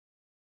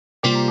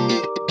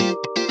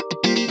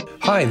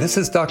Hi, this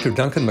is Dr.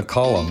 Duncan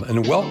McCollum,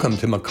 and welcome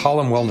to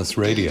McCollum Wellness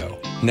Radio.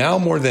 Now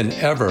more than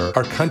ever,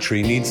 our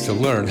country needs to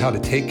learn how to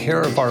take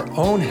care of our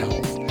own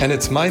health, and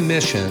it's my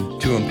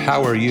mission to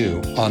empower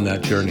you on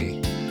that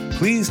journey.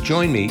 Please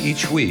join me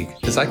each week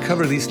as I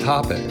cover these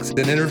topics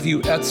and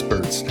interview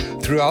experts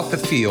throughout the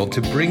field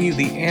to bring you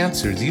the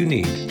answers you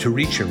need to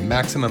reach your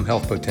maximum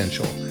health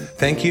potential.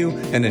 Thank you,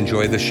 and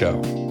enjoy the show.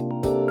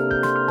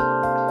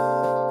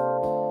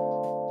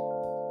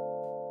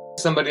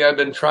 Somebody I've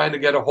been trying to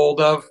get a hold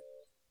of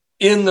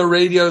in the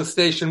radio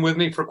station with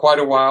me for quite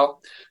a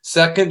while.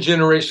 Second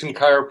generation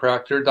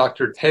chiropractor,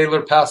 Dr.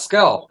 Taylor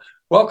Pascal.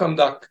 Welcome,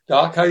 Doc.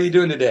 Doc, how are you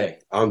doing today?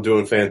 I'm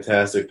doing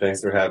fantastic.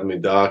 Thanks for having me,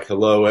 Doc.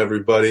 Hello,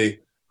 everybody.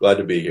 Glad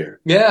to be here.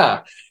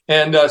 Yeah.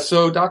 And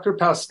so Dr.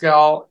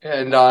 Pascal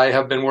and I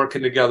have been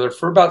working together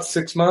for about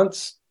 6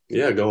 months.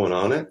 Yeah, going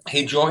on it.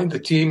 He joined the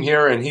team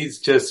here, and he's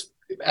just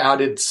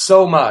added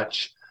so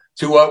much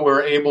to what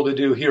we're able to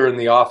do here in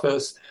the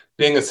office,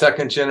 being a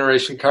second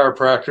generation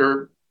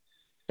chiropractor.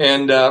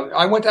 And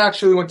I went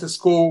to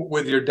school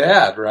with your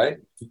dad, right?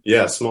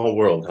 Yeah, small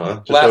world,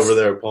 huh? Just over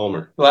there at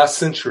Palmer. Last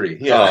century,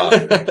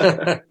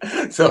 yeah.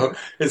 So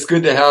it's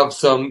good to have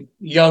some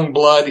young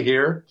blood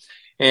here.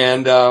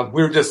 And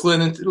we were just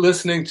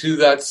listening to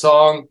that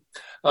song,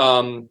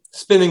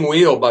 Spinning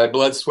Wheel by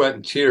Blood, Sweat,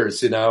 and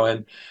Tears,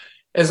 And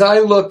as I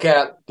look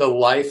at the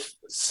life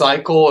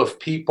cycle of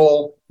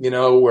people,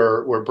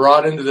 we're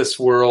brought into this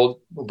world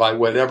by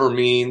whatever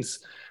means,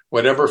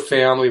 whatever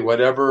family,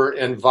 whatever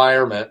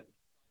environment.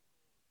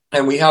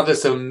 And we have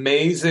this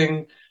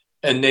amazing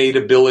innate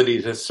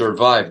ability to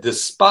survive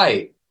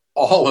despite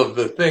all of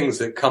the things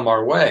that come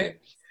our way.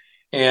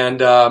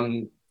 And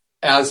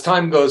as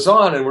time goes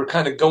on and we're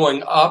kind of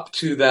going up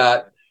to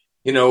that,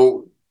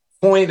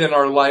 point in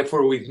our life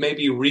where we've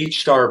maybe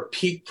reached our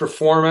peak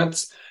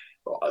performance,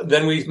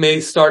 then we may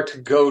start to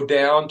go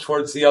down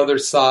towards the other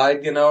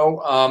side,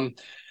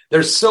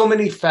 There's so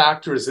many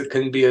factors that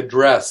can be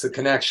addressed that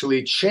can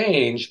actually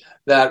change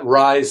that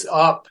rise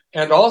up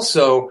and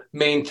also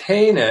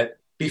maintain it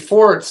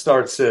before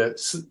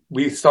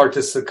we start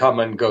to succumb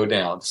and go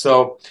down.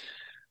 So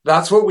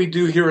that's what we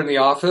do here in the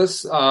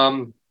office.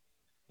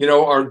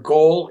 Our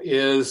goal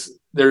is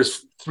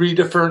there's 3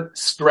 different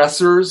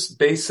stressors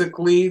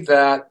basically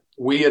that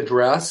we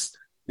address.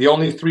 The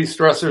only 3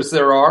 stressors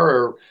there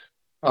are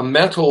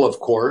mental, of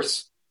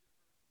course,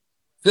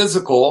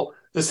 physical.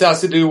 This has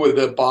to do with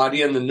the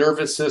body and the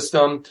nervous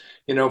system,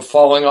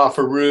 falling off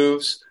of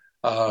roofs,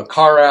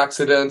 car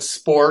accidents,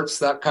 sports,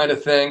 that kind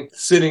of thing,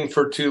 sitting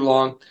for too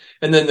long.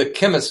 And then the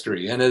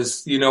chemistry. And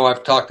as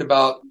I've talked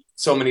about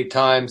so many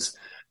times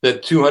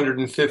that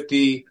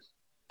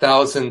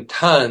 250,000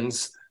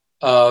 tons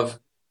of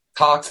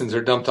toxins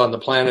are dumped on the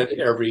planet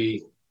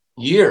every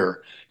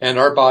year. And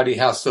our body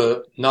has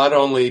to not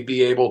only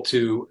be able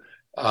to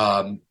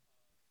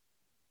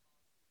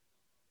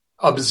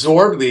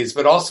absorb these,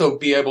 but also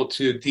be able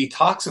to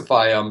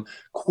detoxify them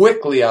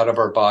quickly out of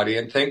our body.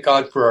 And thank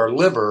God for our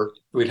liver,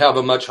 we'd have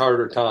a much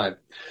harder time.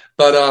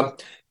 But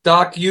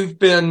Doc, you've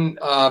been,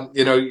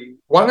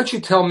 why don't you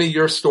tell me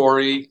your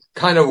story,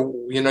 kind of,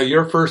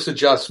 your first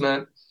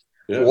adjustment,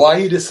 why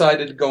you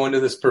decided to go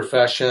into this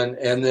profession,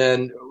 and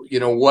then,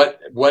 what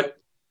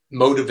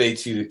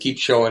motivates you to keep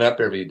showing up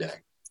every day?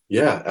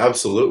 Yeah,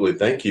 absolutely.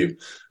 Thank you.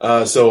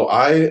 So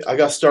I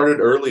got started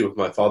early with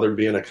my father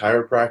being a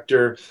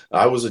chiropractor.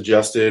 I was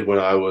adjusted when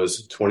I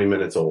was 20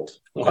 minutes old.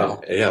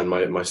 Wow. And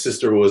my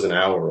sister was an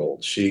hour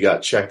old. She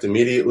got checked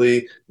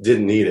immediately,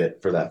 didn't need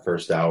it for that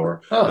first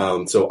hour.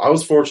 Huh. So I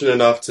was fortunate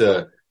enough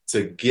to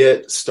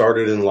get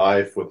started in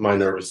life with my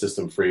nervous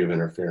system free of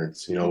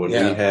interference. When we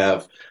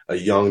have a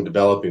young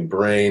developing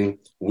brain,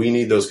 we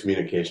need those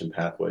communication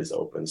pathways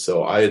open.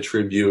 So I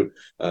attribute,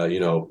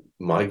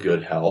 my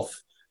good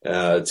health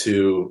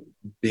to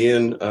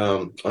being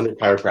under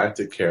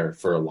chiropractic care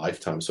for a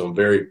lifetime. So I'm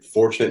very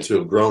fortunate to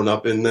have grown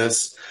up in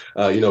this.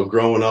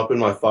 Growing up in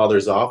my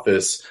father's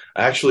office,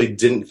 I actually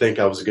didn't think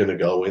I was going to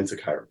go into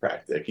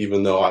chiropractic,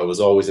 even though I was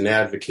always an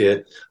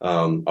advocate,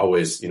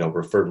 always,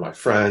 referred my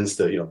friends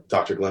to,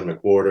 Dr. Glenn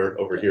McWhorter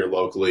over here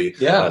locally,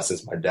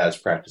 since my dad's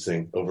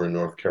practicing over in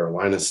North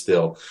Carolina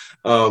still.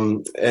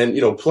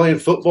 Playing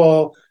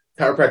football,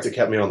 chiropractic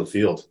kept me on the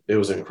field. It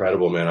was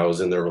incredible, man. I was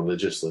in there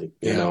religiously,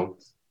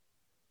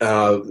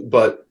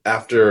 but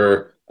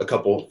after a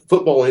couple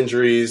football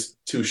injuries,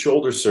 2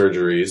 shoulder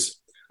surgeries,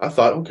 I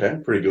thought, okay,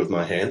 I'm pretty good with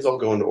my hands. I'll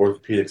go into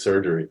orthopedic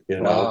surgery,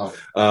 Wow.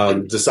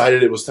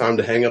 Decided it was time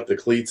to hang up the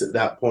cleats at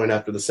that point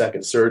after the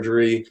second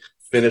surgery,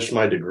 finished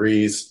my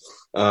degrees.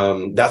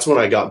 That's when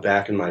I got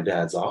back in my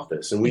dad's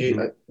office. And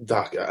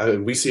Doc,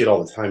 we see it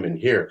all the time in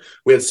here.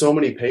 We had so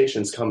many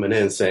patients coming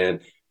in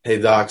saying, hey,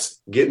 docs,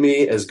 get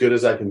me as good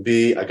as I can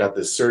be. I got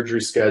this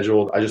surgery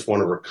scheduled. I just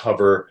want to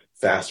recover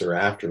faster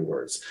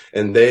afterwards.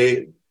 And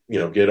they,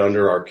 get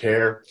under our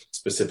care,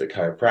 specific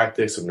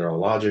chiropractic, some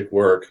neurologic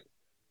work.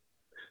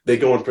 They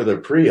go in for their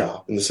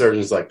pre-op, and the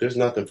surgeon's like, there's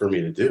nothing for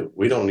me to do.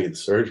 We don't need the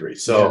surgery.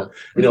 So,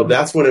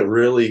 that's when it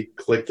really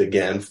clicked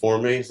again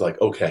for me. It's like,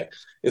 okay,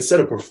 instead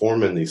of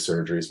performing these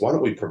surgeries, why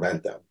don't we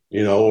prevent them?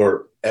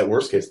 or at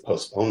worst case,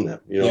 postpone them.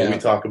 We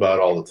talk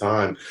about all the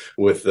time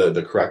with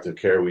the corrective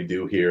care we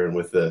do here and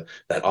with that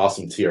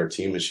awesome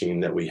TRT machine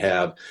that we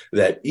have,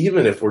 that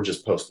even if we're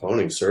just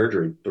postponing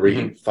surgery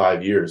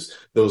 3-5 years,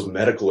 those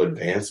medical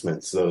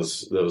advancements,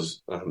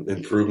 those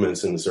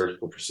improvements in the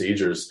surgical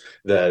procedures,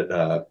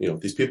 that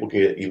these people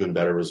can get even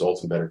better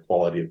results and better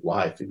quality of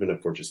life, even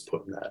if we're just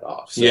putting that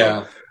off.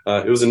 So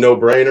it was a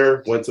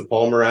no-brainer. Went to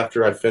Palmer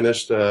after I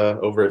finished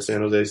over at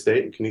San Jose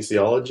State in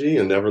kinesiology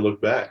and never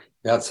looked back.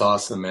 That's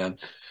awesome, man.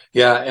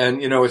 Yeah,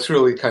 and it's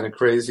really kind of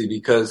crazy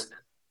because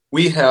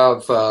we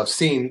have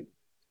seen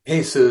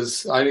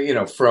cases,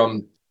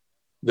 from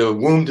the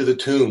womb to the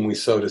tomb,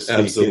 so to speak.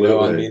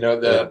 Absolutely.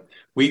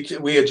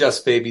 We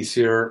adjust babies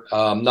here,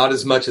 not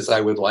as much as I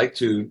would like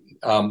to.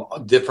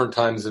 Different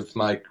times of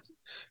my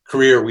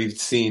career, we've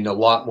seen a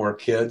lot more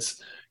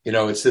kids.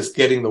 It's just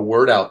getting the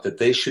word out that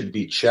they should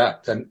be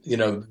checked. And,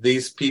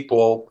 these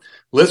people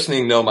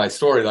listening know my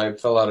story. I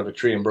fell out of a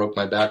tree and broke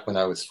my back when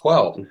I was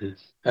 12. Mm-hmm.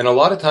 And a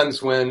lot of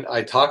times when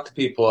I talk to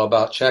people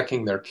about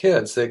checking their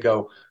kids, they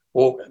go,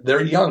 well,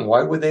 they're young.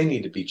 Why would they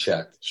need to be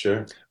checked?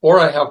 Sure. Or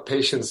I have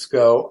patients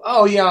go,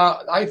 oh, yeah,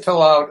 I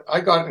fell out.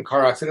 I got in a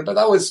car accident, but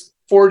that was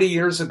 40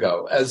 years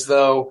ago, as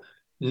though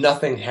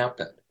nothing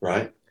happened.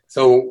 Right.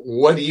 So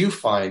what do you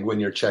find when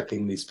you're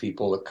checking these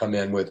people that come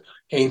in with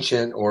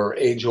ancient or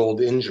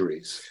age-old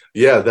injuries?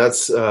 Yeah,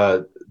 that's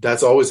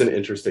always an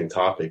interesting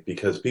topic,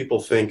 because people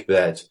think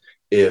that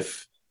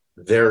if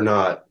they're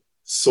not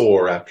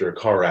sore after a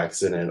car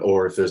accident,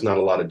 or if there's not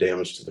a lot of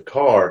damage to the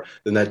car,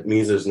 then that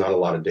means there's not a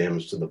lot of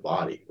damage to the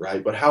body,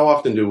 right? But how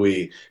often do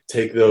we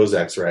take those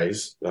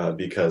x-rays,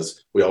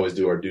 because we always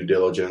do our due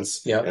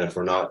diligence, and if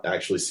we're not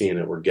actually seeing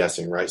it, we're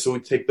guessing, right? So we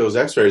take those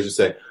x-rays and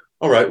say,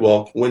 all right,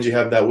 well, when did you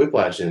have that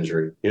whiplash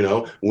injury?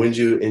 When did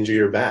you injure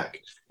your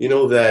back?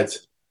 That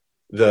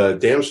the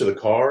damage to the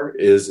car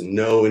is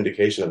no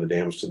indication of the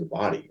damage to the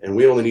body. And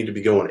we only need to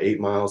be going 8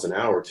 miles an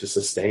hour to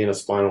sustain a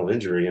spinal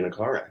injury in a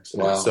car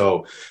accident. Wow.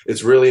 So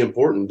it's really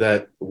important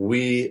that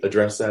we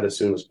address that as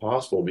soon as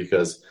possible,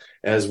 because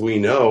as we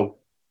know,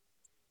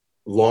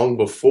 long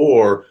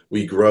before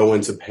we grow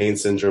into pain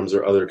syndromes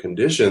or other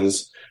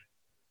conditions,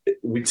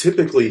 we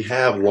typically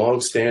have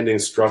long-standing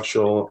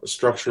structural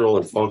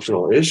and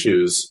functional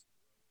issues,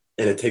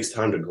 and it takes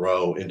time to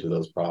grow into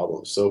those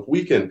problems. So if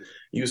we can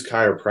use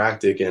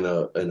chiropractic in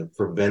a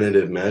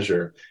preventative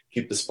measure,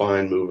 keep the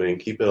spine moving,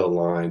 keep it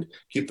aligned,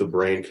 keep the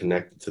brain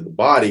connected to the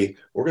body,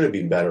 we're going to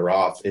be better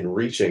off in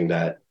reaching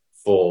that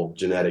full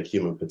genetic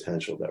human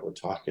potential that we're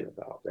talking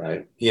about,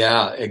 right?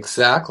 Yeah,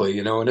 exactly.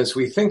 And as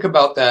we think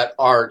about that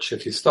arch,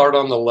 if you start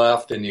on the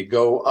left and you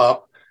go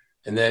up,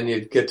 and then you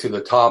get to the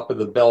top of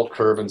the bell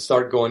curve and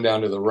start going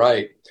down to the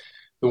right.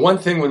 The one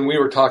thing when we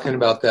were talking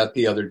about that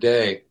the other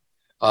day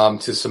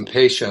to some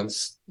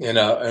patients in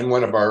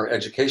one of our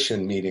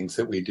education meetings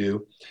that we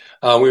do,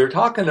 we were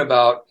talking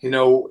about,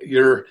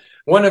 you're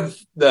one of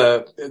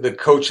the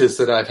coaches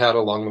that I've had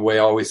along the way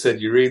always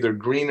said you're either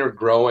green or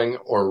growing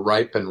or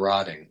ripe and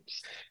rotting.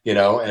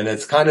 And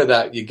it's kind of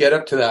that you get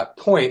up to that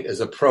point as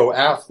a pro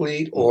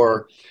athlete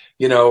or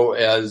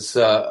as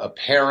a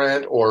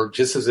parent or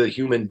just as a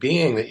human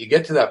being, that you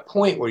get to that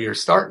point where you're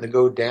starting to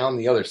go down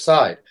the other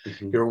side.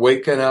 Mm-hmm. You're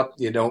waking up,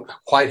 you don't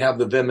quite have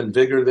the vim and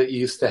vigor that you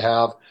used to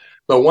have.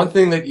 But one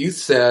thing that you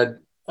said,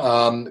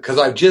 because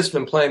I've just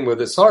been playing with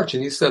this arch,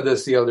 and you said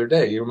this the other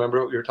day. You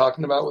remember what you were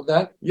talking about with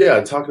that? Yeah,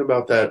 talking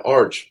about that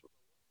arch.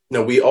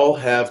 Now, we all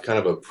have kind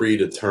of a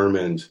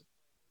predetermined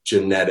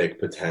genetic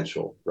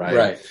potential, right?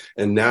 Right.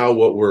 And now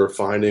what we're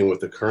finding with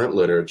the current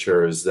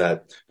literature is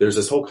that there's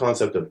this whole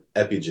concept of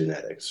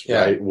epigenetics,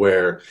 right?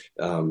 Where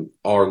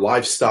our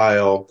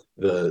lifestyle,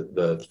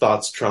 the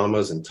thoughts,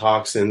 traumas, and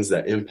toxins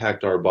that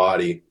impact our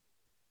body,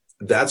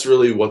 that's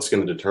really what's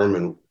going to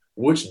determine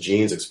which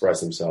genes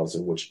express themselves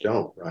and which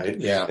don't, right?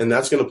 Yeah. And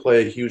that's going to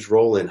play a huge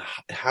role in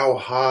how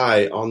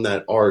high on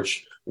that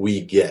arch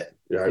we get.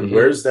 Right? Mm-hmm.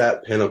 Where's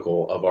that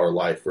pinnacle of our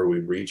life where we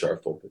reach our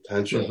full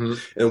potential?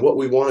 Mm-hmm. And what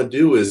we want to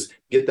do is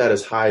get that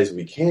as high as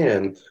we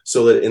can,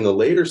 so that in the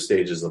later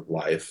stages of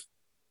life,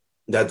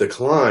 that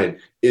decline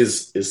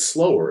is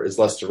slower, is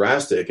less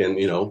drastic. And,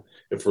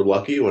 if we're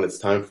lucky, when it's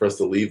time for us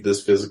to leave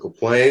this physical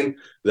plane,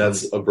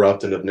 that's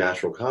abrupt and of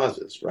natural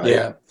causes, right?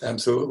 Yeah,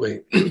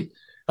 absolutely.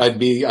 I'd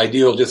be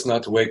ideal just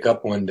not to wake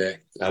up one day.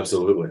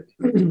 Absolutely.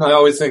 I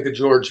always think of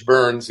George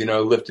Burns,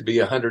 lived to be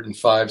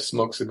 105,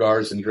 smoked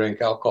cigars and drank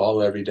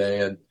alcohol every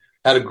day, and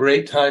had a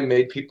great time,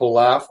 made people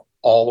laugh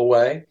all the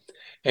way.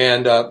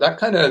 And that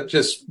kind of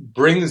just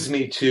brings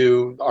me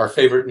to our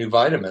favorite new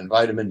vitamin,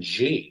 vitamin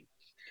G,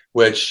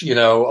 which, a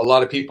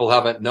lot of people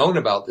haven't known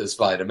about this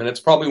vitamin. It's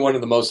probably one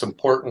of the most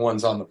important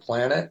ones on the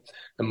planet,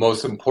 the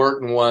most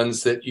important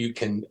ones that you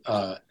can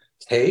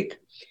take.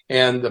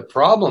 And the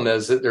problem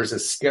is that there's a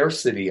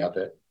scarcity of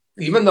it.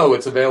 Even though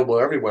it's available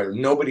everywhere,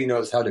 nobody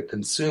knows how to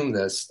consume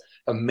this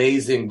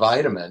amazing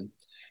vitamin.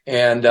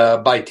 And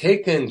by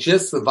taking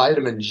just the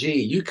vitamin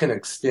G, you can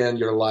extend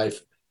your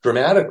life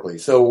dramatically.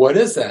 So what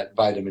is that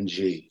vitamin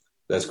G?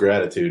 That's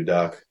gratitude,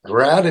 Doc.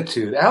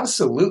 Gratitude,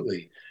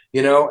 absolutely.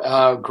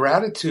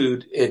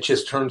 Gratitude, it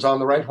just turns on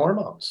the right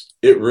hormones.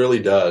 It really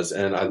does.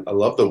 And I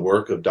love the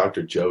work of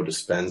Dr. Joe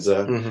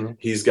Dispenza. Mm-hmm.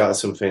 He's got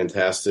some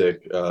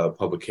fantastic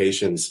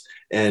publications,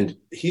 and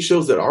he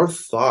shows that our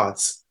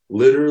thoughts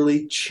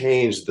literally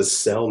change the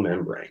cell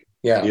membrane.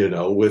 Yeah.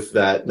 With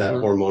that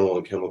Mm-hmm. hormonal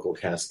and chemical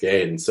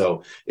cascade. And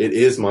so it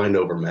is mind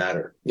over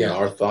matter. Yeah.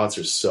 Our thoughts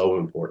are so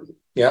important.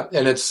 Yeah.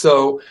 And it's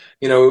so,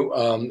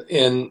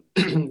 in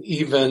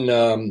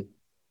even,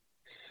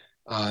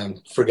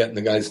 I'm forgetting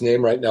the guy's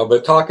name right now,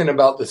 but talking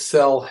about the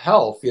cell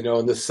health,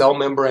 and the cell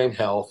membrane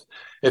health,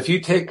 if you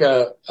take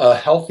a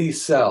healthy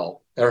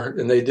cell,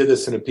 and they did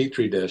this in a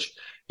petri dish,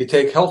 you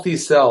take healthy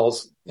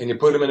cells and you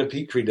put them in a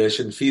petri dish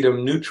and feed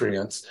them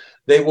nutrients,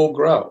 they will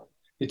grow.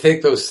 You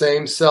take those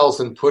same cells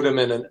and put them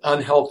in an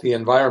unhealthy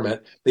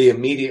environment, they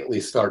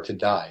immediately start to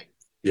die.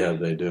 Yeah,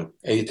 they do.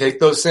 And you take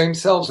those same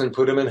cells and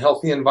put them in a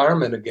healthy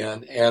environment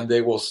again, and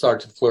they will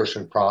start to flourish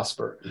and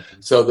prosper.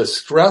 Mm-hmm. So the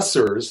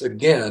stressors,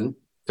 again,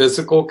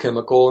 physical,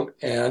 chemical,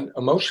 and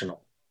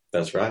emotional.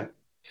 That's right.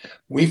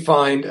 We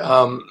find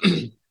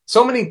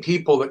so many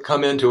people that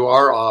come into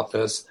our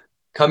office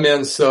come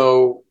in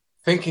so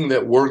thinking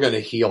that we're going to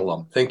heal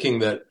them, thinking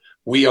that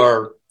we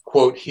are,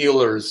 quote,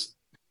 healers,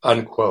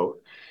 unquote,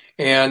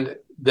 and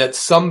that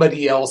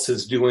somebody else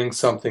is doing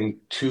something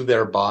to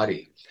their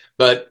body.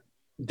 But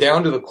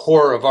down to the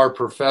core of our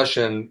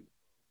profession,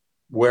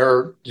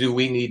 where do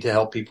we need to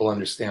help people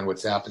understand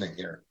what's happening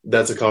here?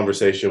 That's a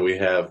conversation we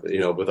have,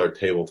 with our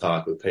table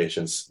talk with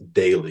patients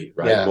daily,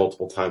 right? Yeah.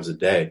 Multiple times a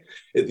day.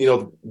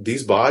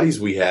 These bodies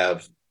we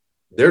have,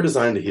 they're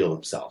designed to heal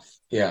themselves.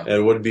 Yeah.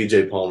 And what did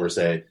B.J. Palmer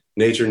say?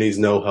 Nature needs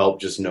no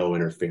help, just no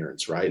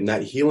interference, right? And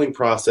that healing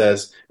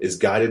process is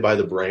guided by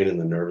the brain and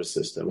the nervous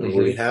system. And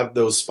when we have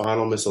those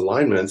spinal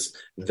misalignments,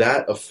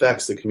 that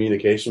affects the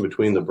communication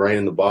between the brain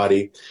and the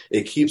body.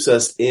 It keeps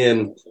us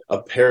in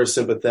a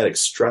parasympathetic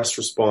stress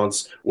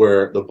response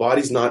where the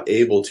body's not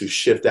able to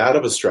shift out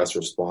of a stress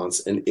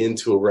response and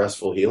into a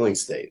restful healing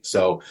state.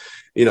 So,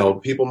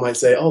 people might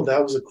say, oh,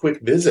 that was a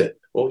quick visit.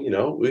 Well,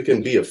 we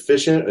can be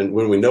efficient, and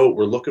when we know what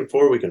we're looking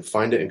for, we can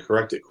find it and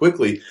correct it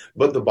quickly.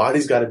 But the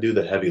body's got to do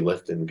the heavy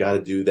lifting. We've got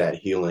to do that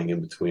healing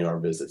in between our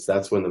visits.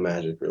 That's when the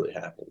magic really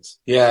happens.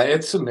 Yeah,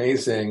 it's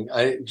amazing.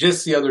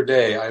 Just the other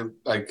day,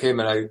 I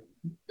came and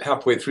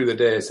halfway through the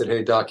day, I said,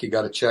 hey, Doc, you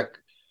got to check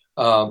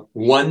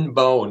one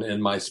bone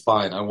in my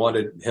spine. I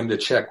wanted him to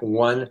check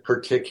one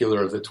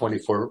particular of the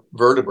 24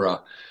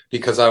 vertebra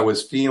because I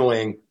was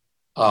feeling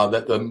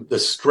that the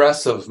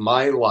stress of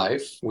my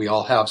life, we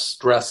all have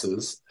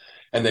stresses,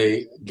 and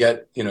they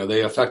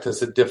affect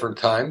us at different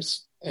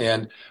times.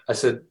 And I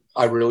said,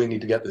 I really need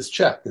to get this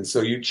checked. And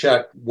so you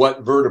check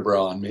what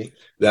vertebra on me?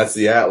 That's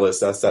the atlas.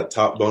 That's that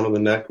top bone of the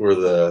neck where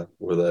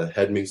the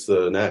head meets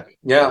the neck.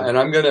 Yeah. And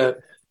I'm gonna,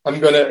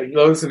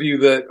 those of you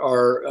that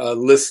are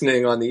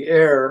listening on the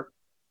air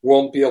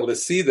won't be able to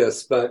see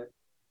this, but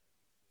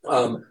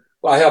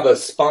I have a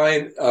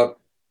spinal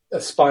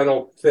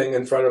thing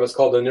in front of us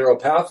called a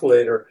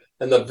neuropathulator,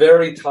 and the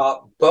very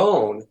top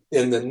bone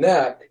in the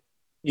neck,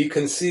 you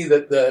can see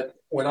that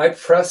when I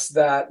press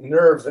that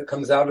nerve that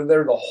comes out of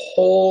there, the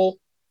whole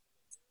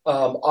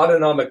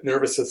autonomic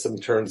nervous system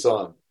turns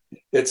on.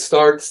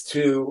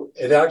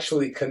 It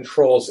actually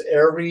controls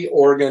every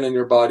organ in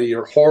your body,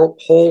 your whole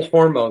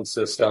hormone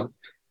system.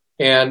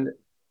 And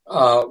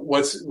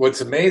what's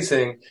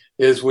amazing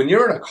is when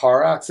you're in a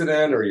car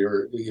accident or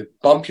you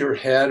bump your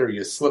head or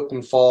you slip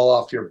and fall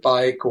off your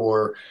bike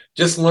or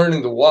just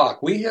learning to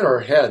walk, we hit our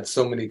head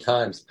so many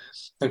times.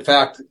 In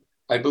fact,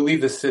 I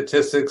believe the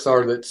statistics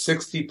are that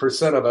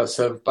 60% of us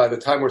have, by the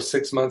time we're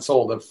 6 months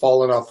old, have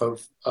fallen off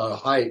of a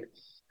height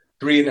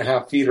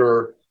 3.5 feet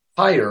or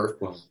higher.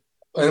 Wow.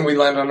 And we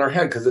land on our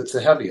head because it's the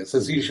heaviest.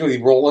 It's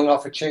usually rolling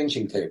off a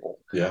changing table.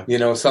 Yeah.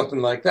 Something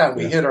like that.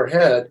 We hit our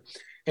head.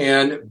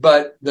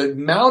 But the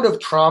amount of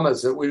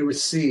traumas that we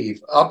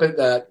receive up at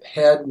that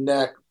head,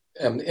 neck,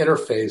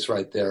 interface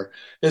right there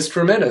is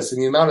tremendous.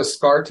 And the amount of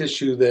scar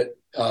tissue that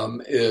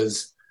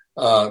is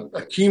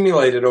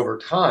accumulated over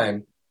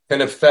time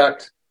can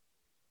affect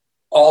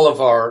all of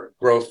our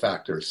growth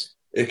factors.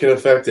 It can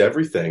affect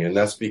everything, and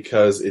that's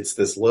because it's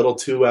this little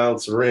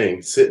 2-ounce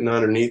ring sitting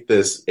underneath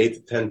this 8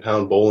 to 10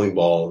 pound bowling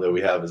ball that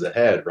we have as a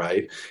head,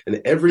 right?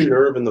 And every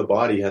nerve in the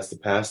body has to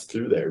pass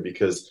through there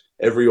because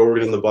every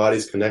organ in the body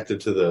is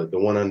connected to the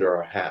one under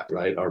our hat,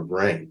 right? Our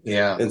brain.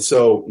 Yeah. And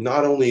so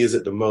not only is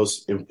it the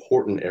most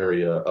important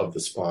area of the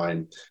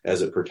spine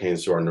as it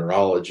pertains to our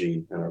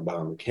neurology and our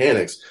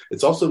biomechanics,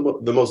 it's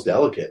also the most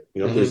delicate.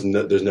 There's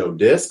no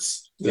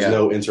discs. There's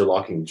no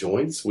interlocking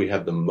joints. We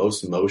have the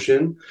most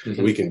motion.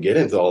 We can get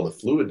into all the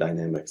fluid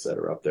dynamics that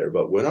are up there.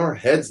 But when our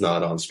head's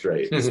not on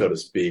straight, so to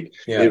speak,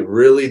 it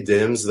really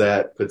dims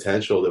that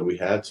potential that we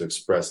have to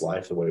express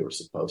life the way we're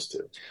supposed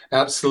to.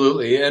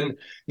 Absolutely. And,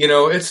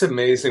 it's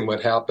amazing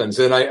what happens.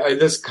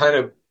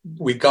 And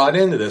we got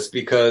into this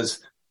because,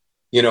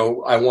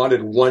 I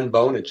wanted one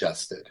bone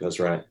adjusted.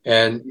 That's right.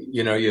 And,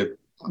 you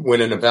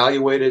went and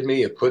evaluated me,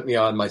 you put me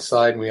on my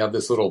side, and we have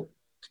this little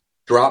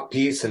drop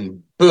piece,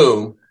 and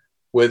boom,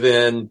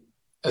 within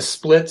a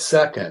split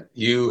second,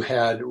 you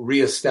had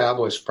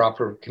reestablished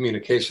proper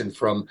communication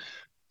from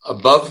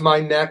above my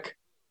neck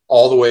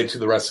all the way to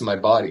the rest of my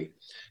body.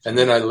 And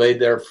then I laid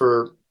there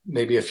for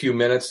maybe a few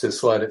minutes to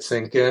just let it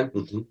sink in.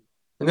 Mm-hmm.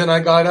 And then I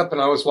got up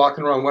and I was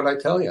walking around. What'd I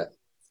tell you?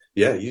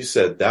 Yeah, you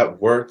said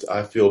that worked.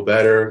 I feel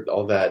better.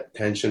 All that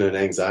tension and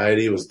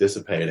anxiety was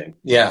dissipating.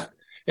 Yeah.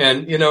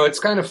 And, it's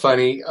kind of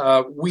funny.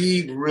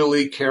 We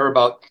really care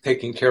about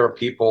taking care of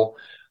people.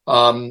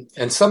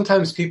 And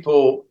sometimes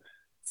people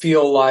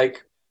feel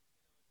like,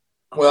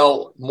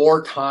 well,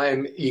 more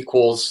time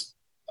equals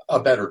a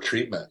better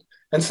treatment.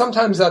 And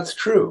sometimes that's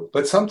true,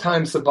 but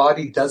sometimes the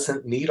body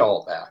doesn't need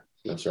all that.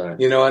 That's right.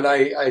 And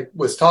I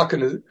was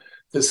talking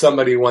to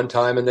somebody one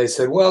time and they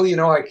said, well,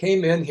 I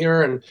came in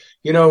here and,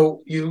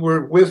 you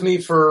were with me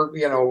for,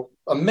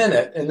 a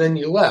minute and then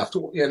you left,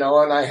 and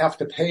I have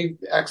to pay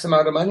X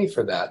amount of money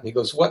for that. And he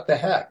goes, what the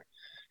heck?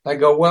 I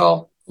go,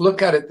 well,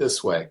 look at it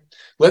this way.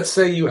 Let's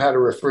say you had a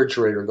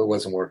refrigerator that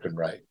wasn't working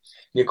right.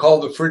 You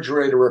called the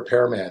refrigerator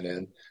repairman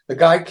in. The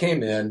guy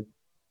came in.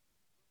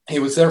 He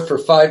was there for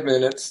 5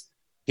 minutes.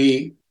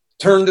 He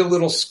turned a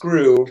little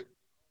screw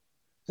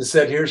and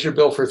said, here's your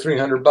bill for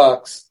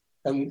 $300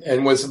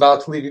 and was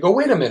about to leave. You go,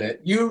 wait a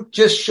minute. You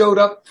just showed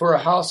up for a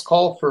house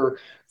call for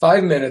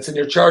 5 minutes and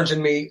you're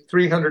charging me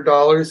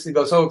 $300. He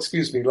goes, oh,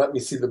 excuse me. Let me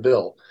see the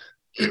bill.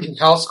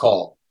 House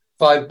call,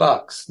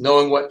 $5.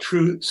 Knowing what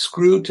true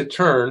screw to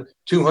turn,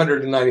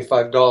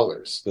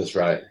 $295. That's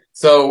right.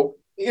 So,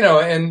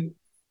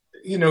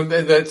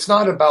 it's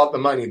not about the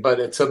money, but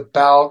it's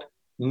about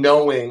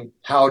knowing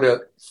how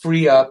to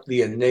free up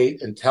the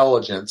innate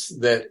intelligence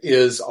that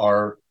is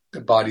our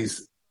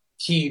body's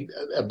key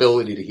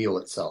ability to heal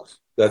itself.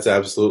 That's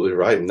absolutely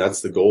right. And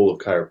that's the goal of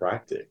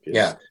chiropractic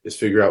is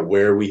figure out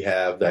where we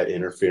have that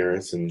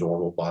interference in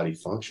normal body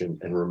function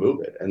and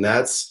remove it. And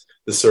that's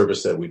the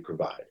service that we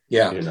provide.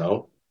 Yeah.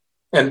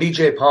 And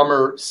BJ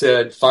Palmer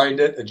said, find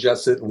it,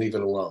 adjust it, and leave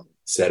it alone.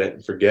 Set it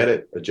and forget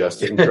it,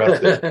 adjust it and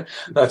trust it.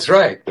 That's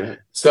right. Yeah.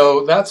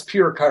 So that's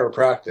pure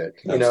chiropractic.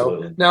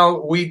 Absolutely. Now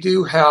we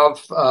do have,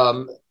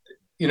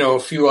 a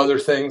few other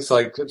things,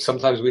 like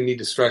sometimes we need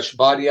to stretch the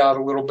body out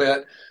a little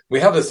bit. We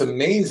have this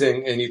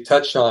amazing, and you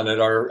touched on it,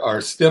 our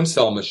stem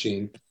cell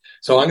machine.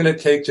 So I'm going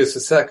to take just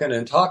a second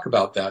and talk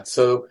about that.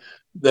 So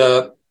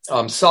the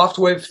soft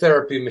wave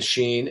therapy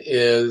machine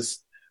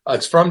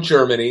it's from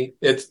Germany.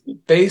 It's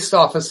based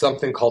off of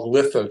something called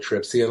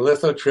lithotripsy, and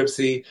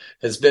lithotripsy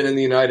has been in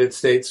the United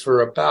States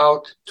for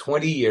about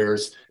 20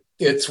 years.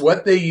 It's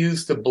what they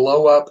use to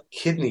blow up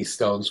kidney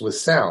stones with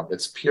sound.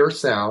 It's pure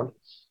sound.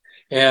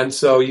 And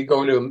so you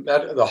go into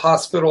the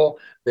hospital,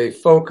 they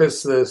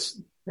focus this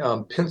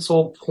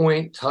pencil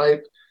point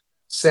type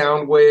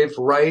sound wave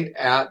right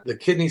at the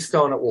kidney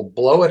stone. It will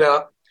blow it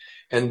up.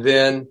 And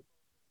then,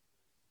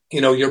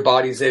 your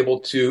body's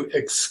able to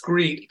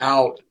excrete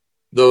out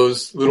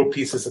those little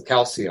pieces of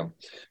calcium.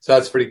 So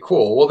that's pretty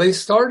cool. Well, they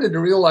started to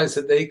realize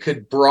that they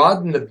could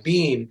broaden the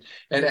beam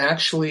and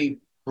actually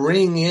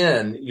bring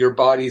in your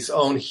body's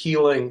own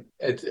healing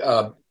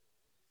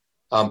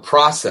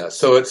process.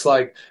 So it's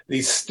like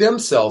these stem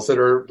cells that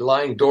are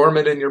lying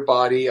dormant in your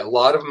body. A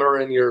lot of them are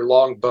in your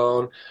long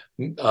bone.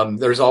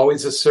 There's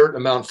always a certain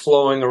amount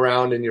flowing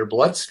around in your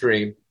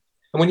bloodstream.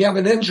 And when you have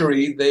an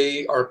injury,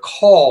 they are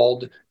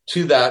called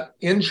to that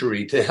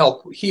injury to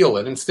help heal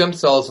it. And stem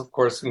cells, of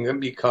course, can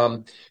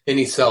become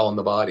any cell in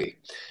the body.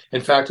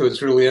 In fact, it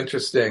was really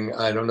interesting.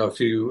 I don't know if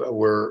you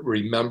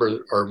remember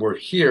or were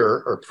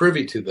here or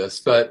privy to this,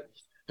 but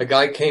a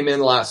guy came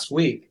in last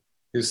week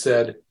who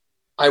said,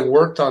 I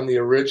worked on the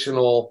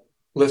original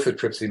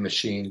lithotripsy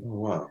machine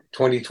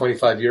 20,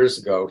 25 years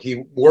ago.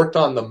 He worked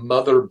on the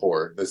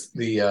motherboard,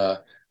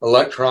 the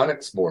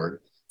electronics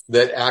board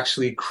that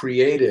actually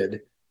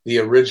created the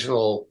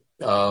original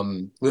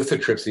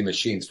lithotripsy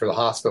machines for the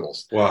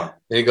hospitals. Wow.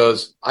 And he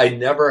goes, I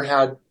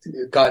never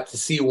got to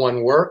see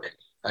one work.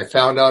 I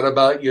found out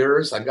about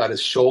yours. I got a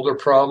shoulder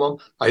problem.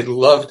 I'd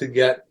love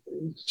to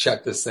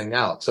check this thing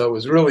out. So it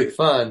was really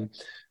fun,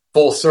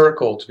 full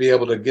circle, to be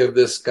able to give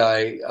this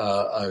guy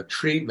a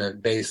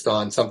treatment based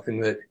on something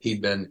that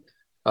he'd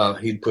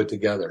put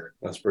together.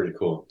 That's pretty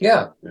cool.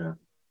 Yeah.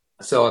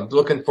 So I'm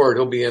looking forward.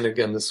 He'll be in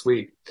again this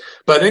week.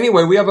 But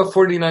anyway, we have a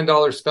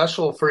 $49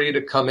 special for you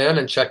to come in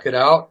and check it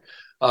out.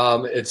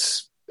 That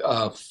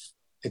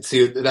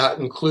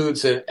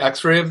includes an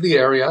X-ray of the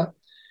area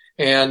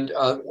and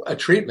a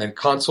treatment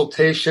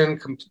consultation,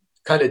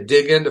 kind of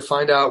dig in to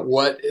find out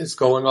what is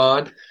going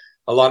on.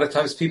 A lot of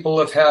times people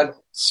have had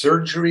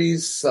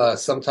surgeries.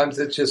 Sometimes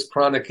it's just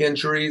chronic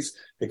injuries.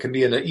 It can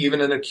be even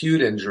an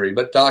acute injury.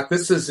 But Doc,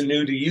 this is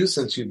new to you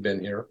since you've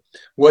been here.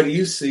 What do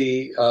you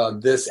see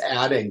this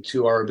adding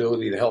to our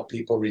ability to help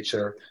people reach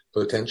their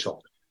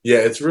potential? Yeah,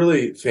 it's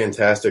really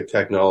fantastic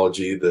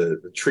technology.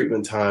 The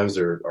treatment times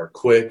are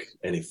quick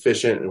and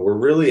efficient, and we're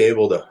really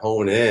able to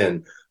hone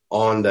in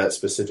on that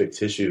specific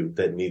tissue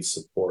that needs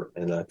support.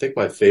 And I think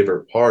my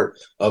favorite part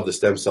of the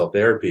stem cell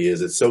therapy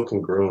is it's so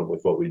congruent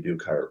with what we do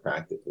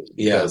chiropractically.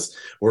 Because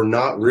we're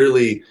not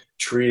really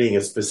treating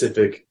a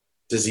specific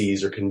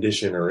disease or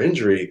condition or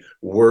injury,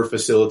 we're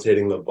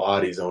facilitating the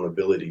body's own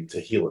ability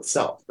to heal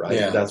itself, right?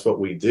 Yeah. That's what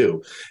we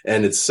do.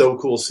 And it's so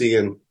cool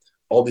seeing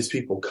all these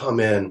people come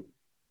in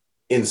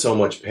so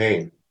much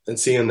pain and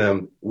seeing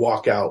them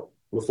walk out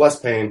with less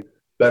pain,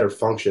 better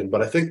function.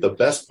 But I think the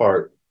best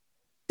part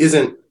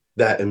isn't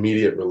that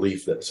immediate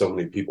relief that so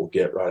many people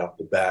get right off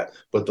the bat,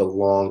 but the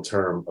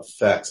long-term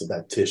effects of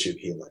that tissue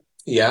healing.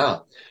 Yeah,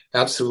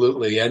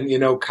 absolutely. And,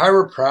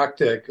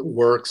 chiropractic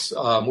works,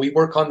 we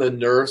work on the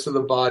nerves of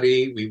the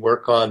body. We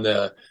work on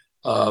the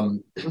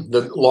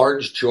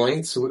large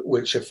joints,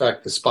 which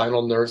affect the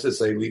spinal nerves as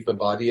they leave the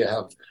body. You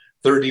have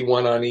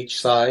 31 on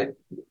each side,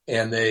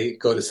 and they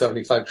go to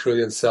 75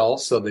 trillion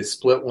cells. So they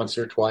split once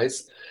or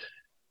twice.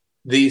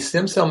 The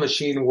stem cell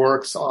machine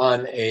works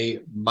on a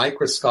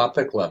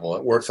microscopic level.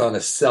 It works on a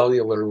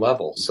cellular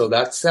level. So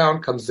that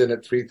sound comes in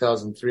at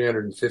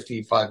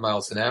 3,355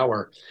 miles an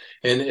hour.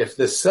 And if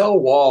the cell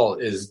wall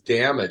is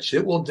damaged,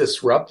 it will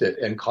disrupt it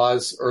and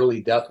cause early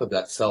death of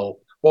that cell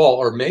wall,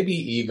 or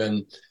maybe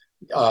even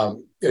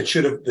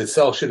the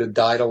cell should have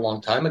died a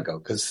long time ago,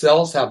 because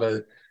cells have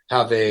a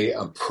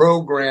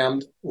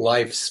programmed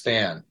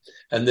lifespan.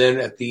 And then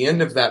at the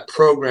end of that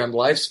programmed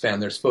lifespan,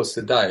 they're supposed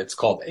to die. It's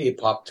called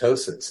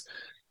apoptosis.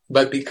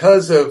 But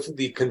because of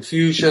the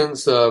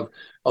confusions of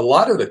a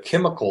lot of the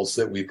chemicals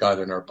that we've got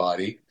in our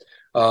body,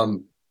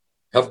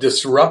 have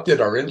disrupted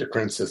our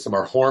endocrine system,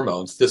 our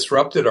hormones,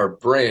 disrupted our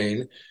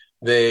brain.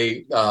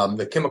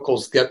 The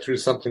chemicals get through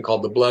something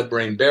called the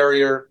blood-brain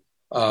barrier,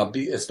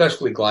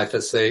 especially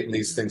glyphosate and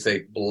these things, they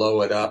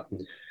blow it up.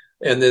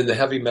 And then the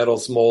heavy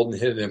metals, mold,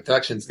 and hidden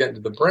infections get into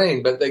the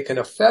brain, but they can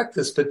affect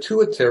this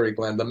pituitary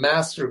gland, the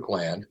master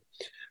gland.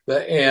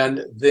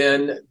 And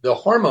then the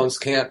hormones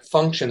can't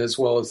function as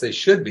well as they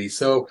should be.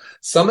 So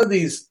some of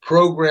these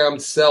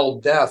programmed cell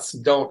deaths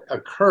don't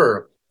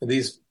occur.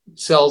 These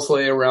cells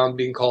lay around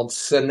being called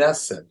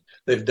senescent.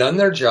 They've done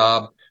their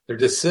job. They're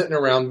just sitting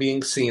around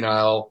being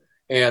senile,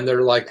 and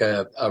they're like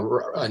an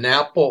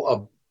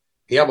apple.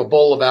 You have a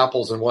bowl of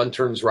apples and one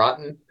turns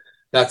rotten.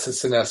 That's a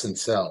senescent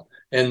cell.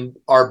 And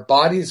our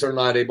bodies are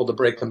not able to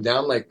break them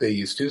down like they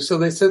used to. So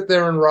they sit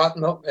there and rot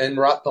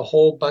the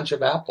whole bunch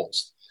of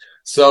apples.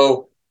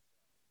 So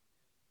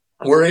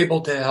we're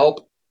able to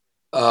help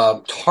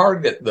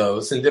target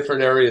those in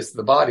different areas of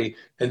the body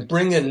and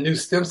bring in new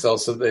stem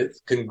cells so that it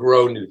can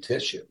grow new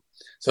tissue.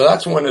 So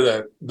that's one of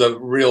the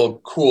real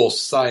cool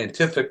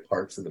scientific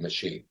parts of the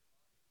machine.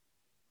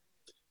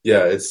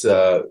 Yeah, it's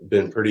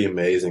been pretty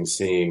amazing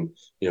seeing,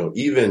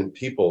 even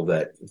people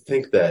that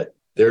think that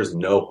there's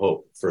no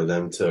hope for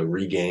them to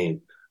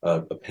regain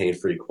a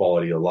pain-free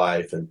quality of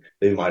life, and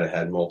they might have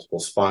had multiple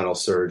spinal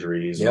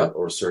surgeries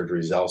or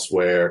surgeries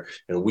elsewhere,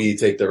 and we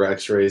take their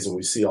x-rays and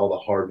we see all the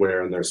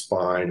hardware in their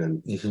spine,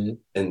 and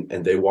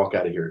they walk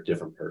out of here a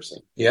different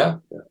person. Yeah.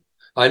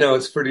 I know,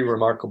 it's pretty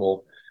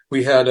remarkable.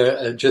 We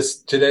had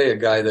just today a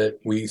guy that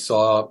we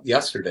saw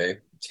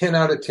yesterday, 10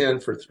 out of 10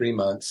 for 3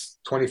 months,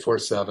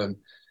 24/7.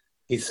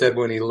 He said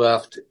when he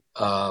left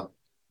the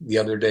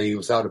other day,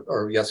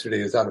 yesterday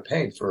he was out of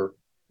pain, for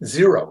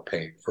zero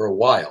pain for a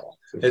while.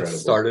 It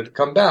started to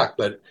come back,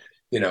 but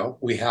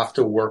we have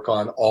to work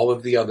on all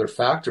of the other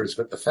factors.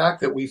 But the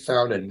fact that we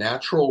found a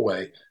natural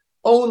way,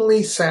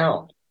 only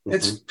sound,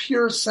 it's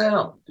pure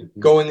sound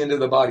going into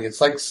the body.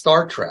 It's like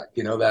Star Trek,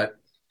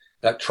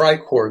 that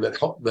tricord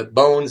that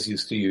Bones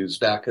used to use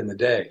back in the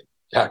day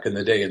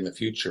in the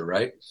future,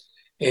 right?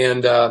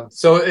 And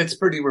so it's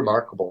pretty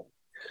remarkable.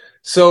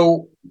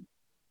 So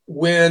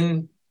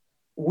when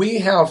we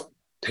have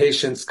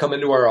patients come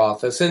into our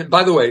office, and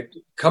by the way,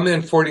 come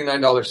in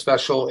 $49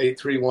 special,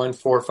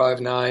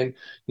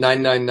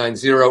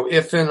 831-459-9990.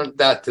 If in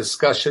that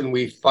discussion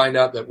we find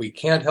out that we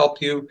can't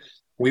help you,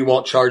 we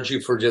won't charge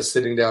you for just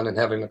sitting down and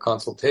having a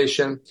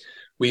consultation.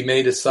 We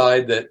may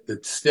decide that the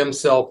stem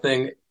cell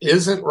thing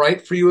isn't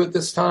right for you at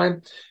this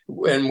time,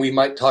 and we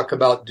might talk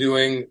about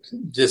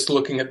just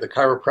looking at the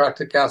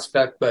chiropractic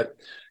aspect. But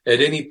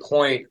at any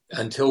point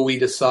until we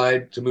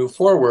decide to move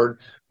forward,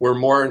 we're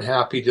more than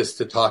happy just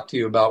to talk to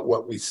you about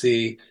what we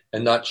see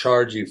and not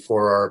charge you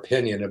for our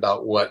opinion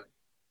about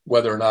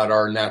whether or not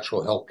our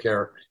natural health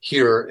care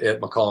here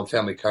at McCollum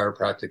Family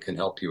Chiropractic can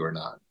help you or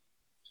not.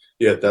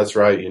 Yeah, that's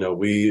right.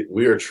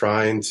 We are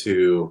trying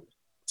to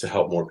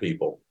help more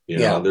people.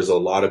 There's a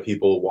lot of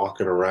people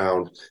walking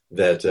around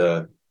that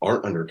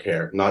aren't under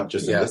care, not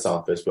just in this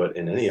office, but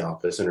in any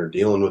office, and are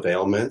dealing with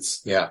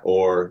ailments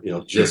or,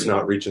 just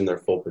not reaching their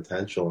full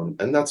potential.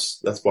 And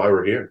that's why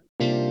we're here.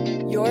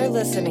 You're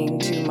listening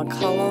to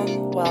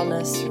McCollum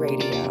Wellness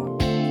Radio.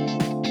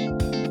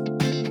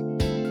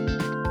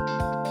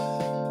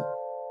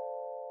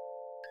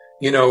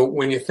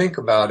 When you think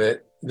about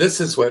it, this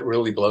is what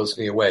really blows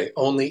me away.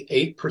 Only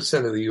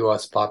 8% of the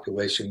U.S.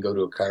 population go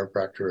to a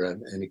chiropractor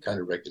on any kind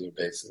of regular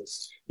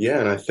basis. Yeah,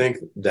 and I think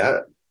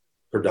that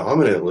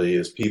predominantly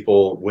is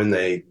people when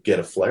they get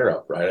a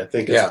flare-up, right? I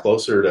think it's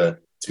closer to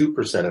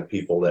 2% of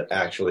people that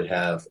actually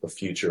have a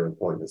future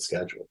appointment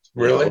scheduled.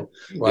 Really?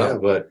 Wow. Yeah,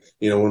 but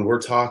when we're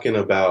talking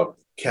about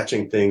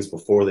catching things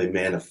before they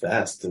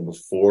manifest and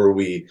before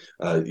we,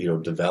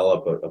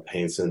 develop a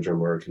pain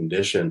syndrome or a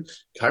condition.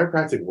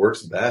 Chiropractic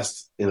works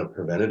best in a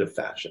preventative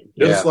fashion.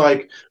 Just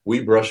like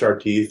we brush our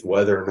teeth,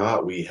 whether or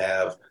not we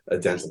have a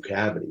dental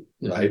cavity,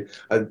 right?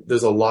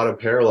 There's a lot of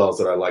parallels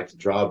that I like to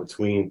draw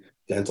between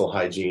dental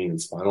hygiene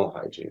and spinal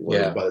hygiene.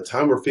 Where by the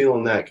time we're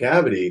feeling that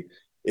cavity,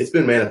 it's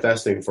been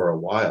manifesting for a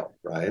while,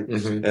 right?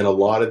 And a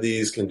lot of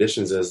these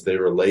conditions, as they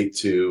relate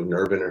to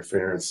nerve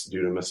interference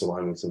due to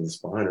misalignments in the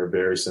spine, are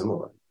very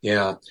similar.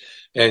 Yeah.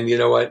 And you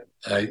know what?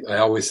 I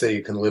always say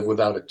you can live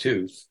without a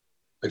tooth,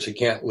 but you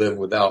can't live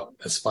without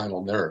a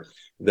spinal nerve.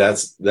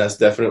 That's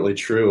definitely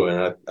true.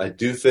 And I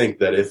do think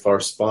that if our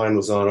spine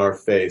was on our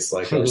face,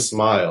 like our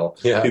smile,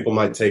 people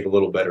might take a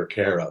little better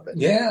care of it.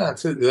 Yeah.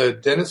 So the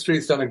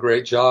dentistry's done a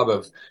great job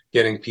of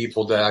getting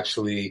people to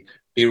actually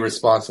be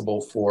responsible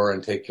for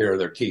and take care of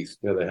their teeth.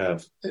 Yeah, they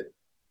have.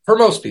 For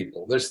most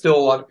people. There's still a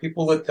lot of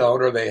people that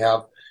don't, or they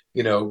have,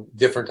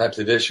 different types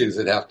of issues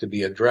that have to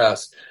be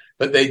addressed.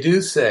 But they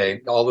do say,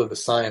 although the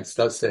science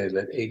does say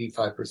that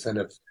 85%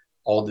 of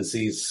all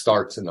disease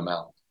starts in the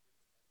mouth.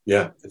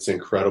 Yeah, it's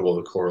incredible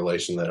the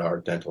correlation that our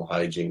dental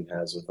hygiene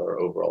has with our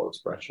overall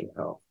expression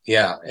health.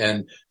 Yeah,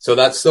 and so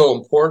that's so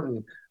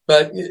important.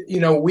 But,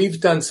 we've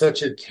done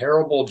such a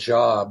terrible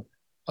job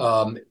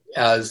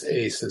as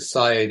a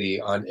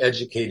society on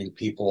educating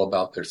people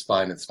about their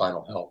spine and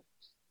spinal health.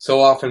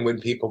 So often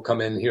when people come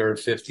in here at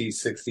 50s,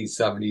 60s,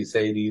 70s,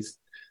 80s,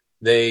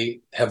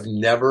 they have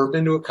never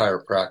been to a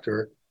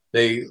chiropractor.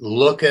 They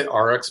look at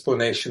our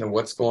explanation of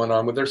what's going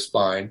on with their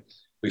spine.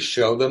 We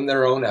show them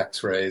their own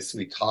x-rays.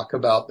 We talk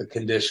about the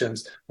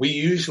conditions. We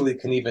usually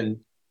can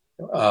even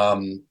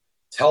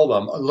tell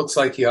them, it looks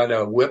like you had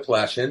a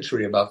whiplash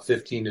injury about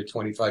 15 to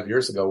 25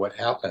 years ago. What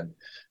happened?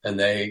 And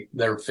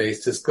their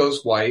face just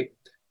goes white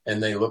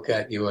and they look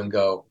at you and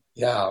go,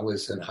 yeah, I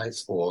was in high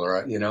school, or,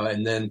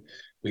 and then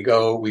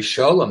we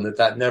show them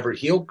that never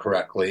healed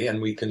correctly.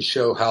 And we can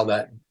show how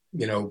that,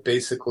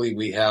 basically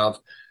we have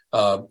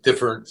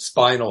different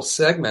spinal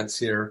segments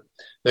here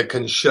that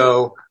can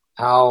show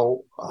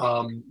how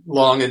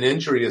long an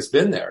injury has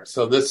been there.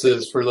 So this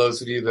is, for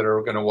those of you that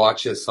are going to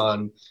watch us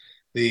on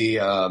the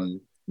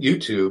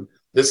YouTube,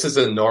 this is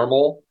a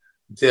normal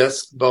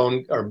disc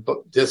bone or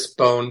disc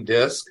bone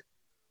disc.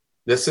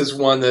 This is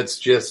one that's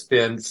just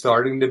been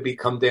starting to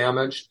become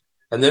damaged.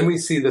 And then we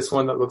see this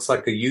one that looks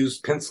like a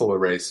used pencil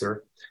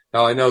eraser.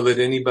 Now, I know that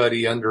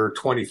anybody under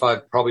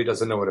 25 probably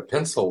doesn't know what a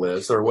pencil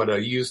is or what a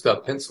used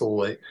up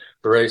pencil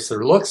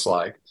eraser looks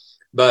like,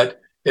 but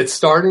it's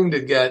starting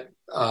to get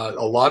a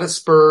lot of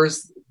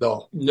spurs.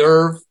 The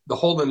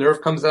hole the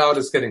nerve comes out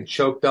is getting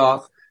choked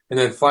off. And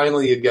then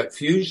finally you get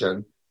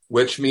fusion,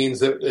 which means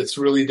that it's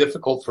really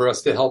difficult for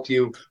us to help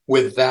you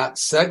with that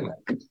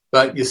segment.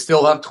 But you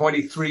still have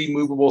 23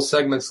 movable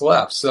segments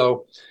left.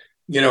 So,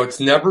 it's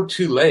never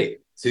too late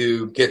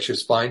to get your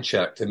spine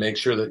checked to make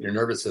sure that your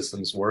nervous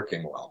system's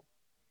working well.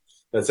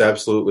 That's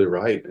absolutely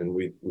right. And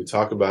we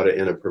talk about it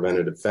in a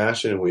preventative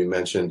fashion. We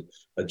mentioned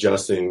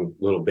adjusting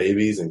little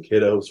babies and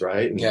kiddos,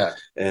 right?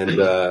 And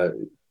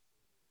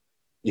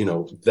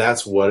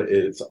that's what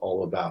it's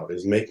all about,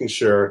 is making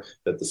sure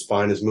that the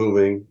spine is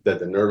moving, that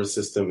the nervous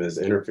system is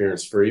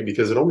interference free,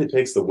 because it only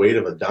takes the weight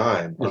of a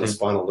dime on a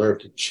spinal nerve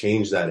to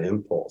change that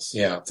impulse,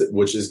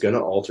 which is going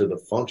to alter the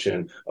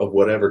function of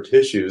whatever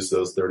tissues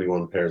those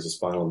 31 pairs of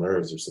spinal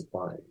nerves are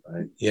supplying,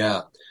 right?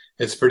 Yeah,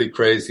 it's pretty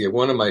crazy.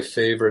 One of my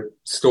favorite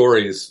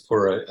stories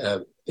for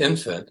an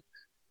infant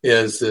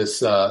is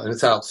this, and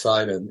it's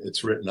outside and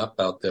it's written up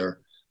out there,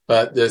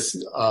 but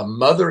this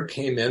mother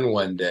came in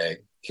one day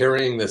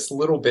carrying this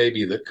little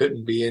baby that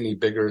couldn't be any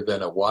bigger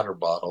than a water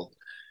bottle.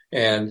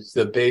 And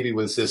the baby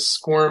was just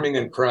squirming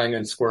and crying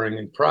and squirming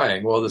and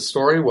crying. Well, the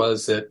story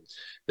was that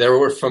they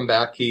were from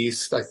back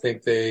east. I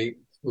think they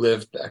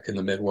lived back in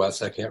the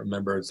Midwest. I can't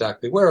remember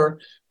exactly where,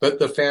 but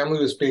the family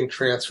was being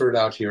transferred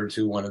out here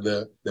to one of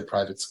the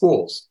private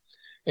schools.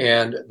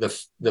 And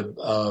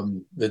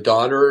the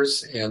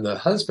daughters and the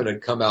husband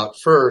had come out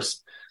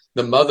first.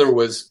 The mother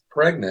was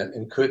pregnant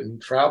and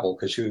couldn't travel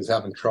because she was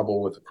having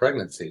trouble with the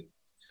pregnancy.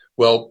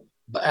 Well,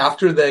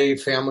 after the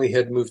family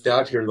had moved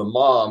out here, the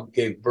mom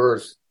gave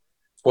birth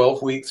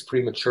 12 weeks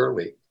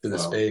prematurely to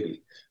this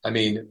baby. I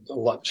mean,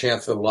 the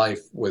chance of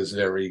life was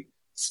very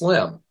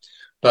slim.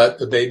 But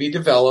the baby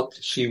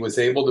developed. She was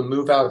able to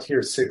move out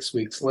here 6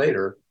 weeks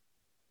later.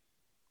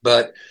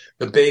 But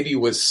the baby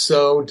was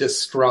so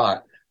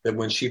distraught that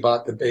when she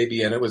bought the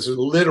baby, and it was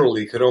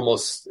literally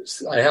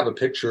I have a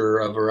picture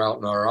of her out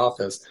in our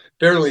office,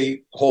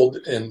 barely hold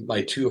in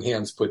my two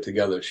hands put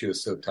together. She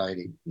was so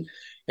tiny.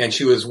 And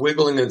she was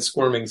wiggling and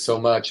squirming so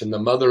much. And the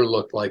mother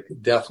looked like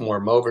death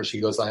warm over.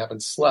 She goes, I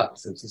haven't slept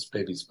since this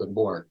baby's been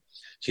born.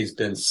 She's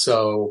been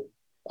so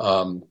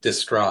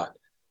distraught.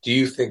 Do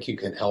you think you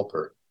can help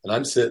her? And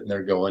I'm sitting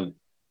there going,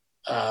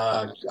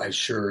 I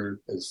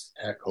sure as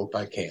heck hope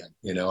I can,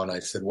 And I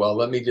said, well,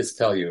 let me just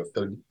tell you, if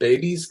the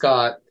baby's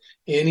got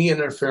any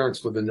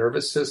interference with the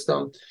nervous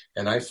system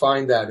and I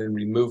find that and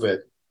remove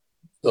it,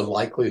 the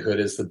likelihood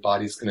is the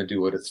body's going to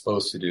do what it's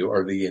supposed to do,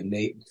 or the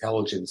innate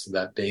intelligence of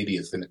that baby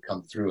is going to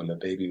come through, and the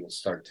baby will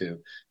start to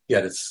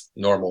get its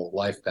normal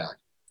life back.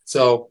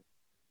 So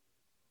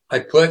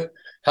I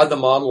had the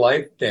mom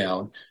lie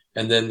down,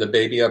 and then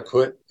I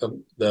put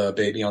the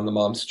baby on the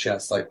mom's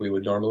chest like we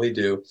would normally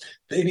do.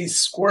 Baby's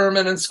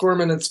squirming and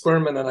squirming and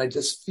squirming, and I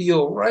just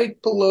feel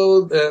right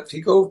below if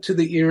you go to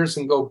the ears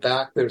and go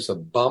back, there's a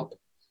bump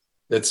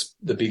that's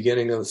the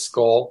beginning of the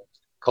skull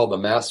called the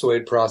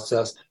mastoid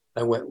process.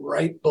 I went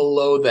right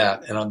below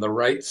that, and on the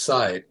right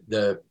side,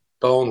 the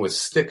bone was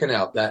sticking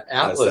out. That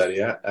atlas.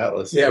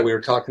 Atlas. Yeah, we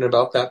were talking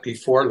about that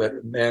before.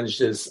 That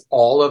manages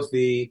all of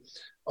the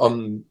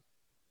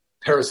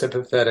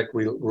parasympathetic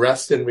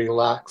rest and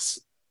relax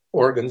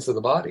organs of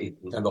the body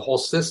and the whole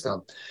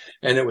system.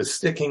 And it was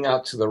sticking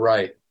out to the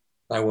right.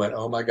 I went,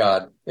 oh my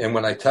God. And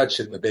when I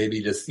touched it, the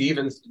baby just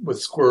even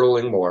was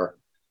squirreling more.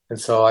 And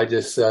so I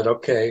just said,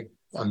 okay,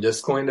 I'm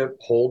just going to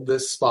hold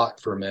this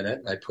spot for a minute.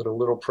 And I put a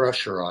little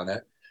pressure on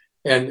it.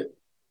 And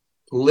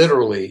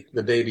literally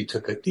the baby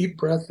took a deep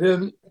breath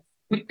in,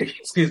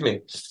 excuse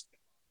me,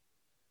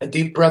 a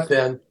deep breath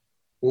in,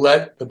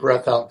 let the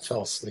breath out, and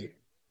fell asleep.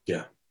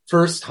 Yeah.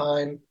 First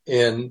time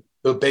in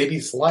the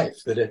baby's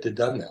life that it had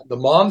done that. The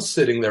mom's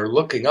sitting there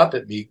looking up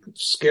at me,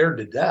 scared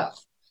to death.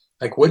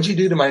 Like, what'd you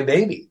do to my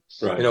baby?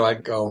 Right. I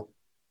go,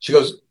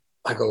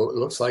 it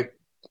looks like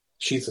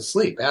she's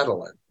asleep,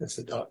 Adeline. That's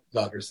the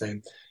daughter's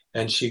name.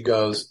 And she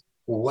goes,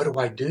 well, what do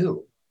I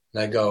do?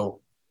 And I go,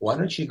 why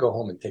don't you go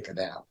home and take a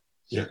nap?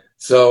 Yeah.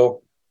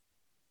 So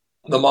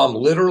the mom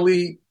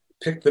literally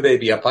picked the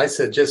baby up. I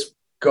said, just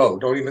go.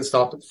 Don't even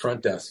stop at the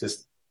front desk.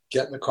 Just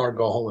get in the car,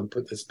 go home and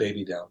put this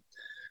baby down.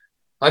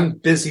 I'm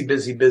busy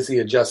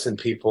adjusting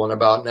people. And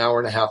about an hour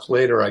and a half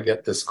later, I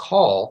get this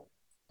call.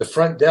 The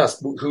front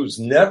desk, who's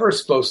never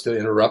supposed to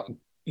interrupt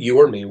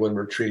you or me when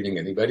we're treating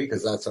anybody,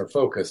 because that's our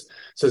focus,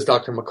 says,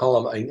 Dr.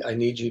 McCollum, I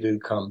need you to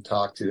come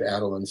talk to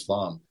Adeline's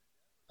mom.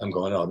 I'm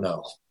going, oh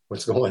no,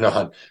 what's going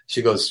on?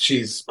 She goes,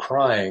 she's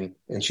crying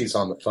and she's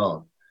on the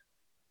phone.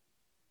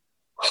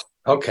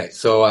 Okay,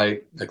 so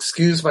I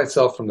excuse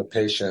myself from the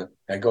patient.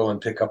 I go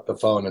and pick up the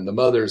phone, and the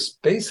mother's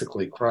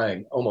basically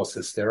crying almost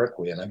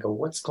hysterically. And I go,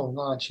 what's going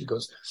on? She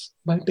goes,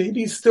 my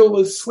baby's still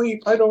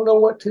asleep. I don't know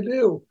what to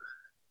do.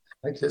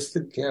 I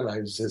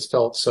just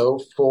felt so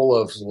full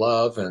of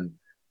love and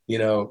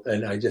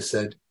I just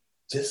said,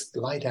 just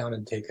lie down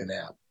and take a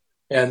nap.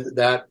 And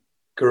that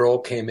girl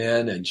came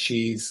in, and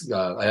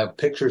I have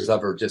pictures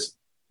of her just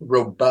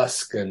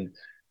robust, and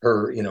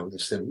her,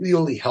 just a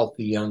really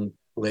healthy young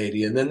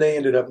lady. And then they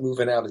ended up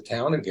moving out of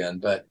town again.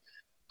 But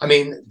I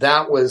mean,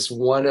 that was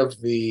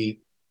we've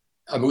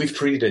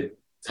treated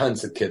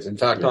tons of kids. In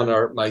fact,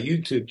 on my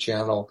YouTube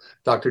channel,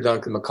 Dr.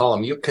 Duncan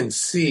McCollum, you can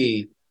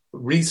see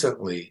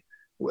recently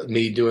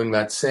me doing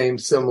that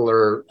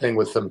similar thing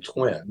with some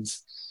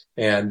twins.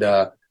 And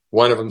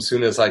one of them,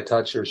 soon as I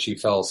touched her, she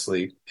fell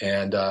asleep.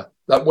 And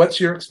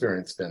what's your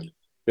experience been?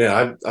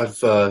 Yeah,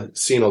 I've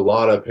seen a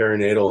lot of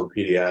perinatal and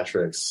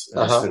pediatrics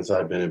since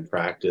I've been in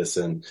practice,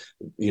 and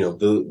the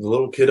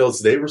little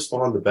kiddos, they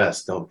respond the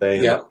best, don't they?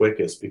 And the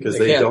quickest, because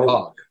they don't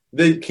talk.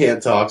 They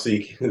can't talk, so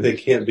they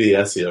can't be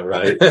SEO,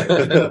 right?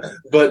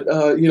 But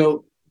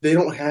they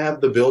don't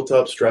have the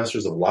built-up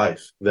stressors of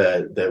life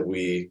that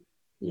we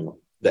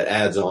that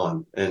adds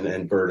on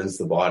and burdens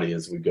the body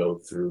as we go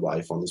through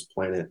life on this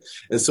planet,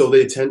 and so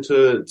they tend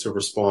to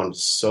respond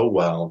so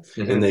well,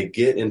 and they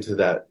get into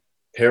that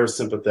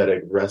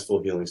parasympathetic,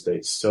 restful healing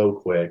state so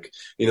quick.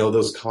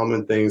 Those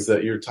common things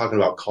that you're talking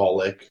about,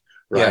 colic,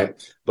 right?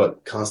 Yeah.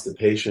 But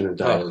constipation and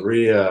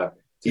diarrhea,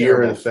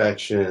 ear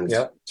infections,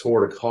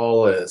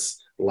 torticollis,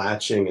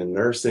 latching and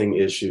nursing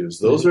issues.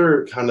 Those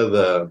are kind of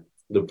the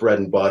bread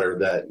and butter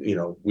that,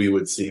 we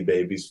would see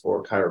babies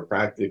for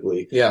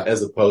chiropractically,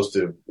 as opposed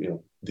to,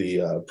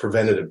 the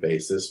preventative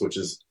basis, which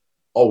is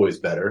always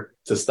better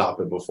to stop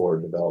it before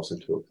it develops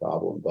into a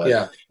problem.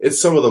 But it's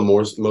some of the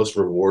most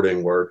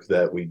rewarding work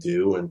that we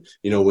do. And,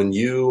 when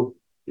you're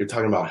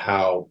talking about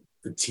how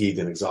fatigued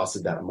and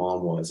exhausted that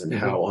mom was and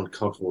how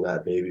uncomfortable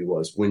that baby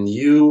was, when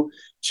you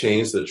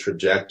change the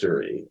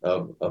trajectory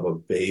of a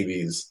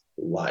baby's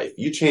life,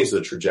 you change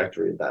the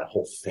trajectory of that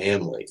whole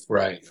family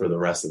for the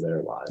rest of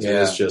their lives. And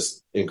it's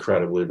just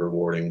incredibly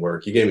rewarding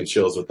work. You gave me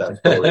chills with that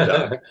story,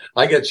 Doc.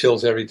 I get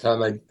chills every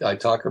time I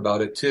talk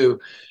about it too.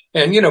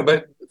 And,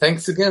 but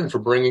thanks again for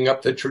bringing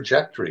up the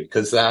trajectory,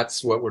 because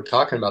that's what we're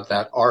talking about,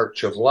 that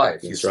arch of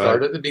life. You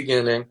start at the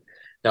beginning.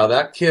 Now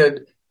that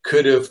kid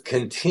could have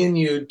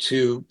continued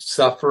to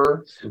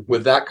suffer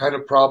with that kind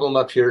of problem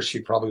up here. She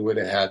probably would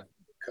have had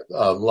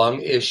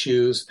lung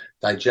issues,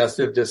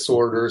 digestive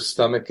disorders,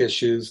 stomach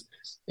issues.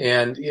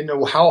 And,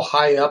 how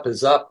high up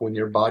is up when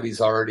your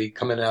body's already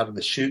coming out of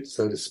the chute,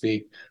 so to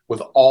speak,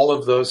 with all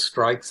of those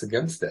strikes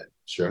against it.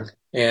 Sure.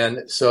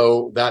 And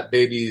so that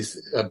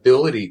baby's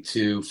ability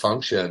to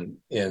function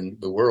in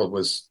the world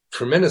was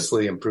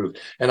tremendously improved.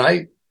 And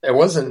it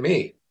wasn't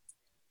me.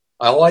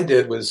 All I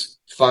did was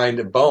find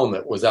a bone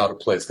that was out of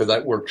place,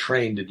 because we're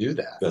trained to do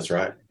that. That's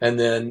right. And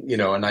then,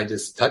 and I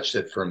just touched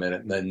it for a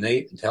minute, and the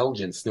innate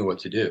intelligence knew what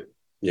to do.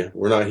 Yeah,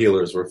 we're not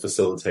healers, we're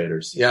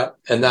facilitators. Yeah,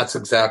 and that's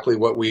exactly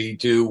what we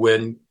do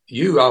when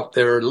you out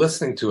there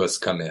listening to us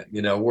come in.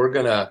 We're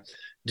going to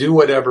do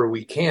whatever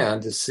we can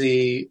to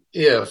see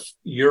if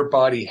your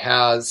body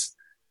has,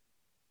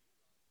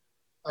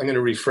 I'm going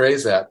to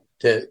rephrase that,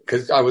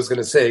 because I was going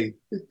to say,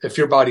 if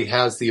your body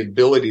has the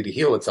ability to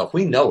heal itself.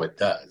 We know it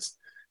does.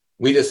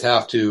 We just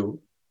have to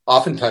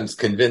oftentimes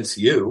convince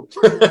you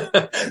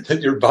that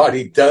your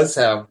body does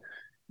have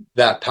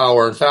that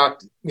power. In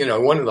fact,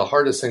 one of the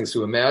hardest things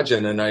to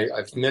imagine, and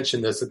I've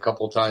mentioned this a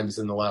couple of times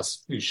in the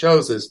last few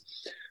shows, is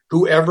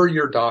whoever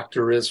your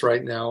doctor is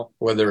right now,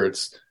 whether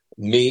it's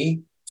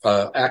me,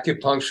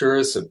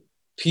 acupuncturist, a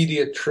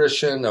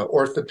pediatrician, an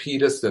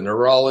orthopedist, a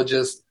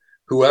neurologist,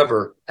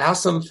 whoever,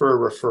 ask them for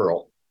a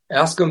referral.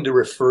 Ask them to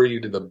refer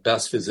you to the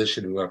best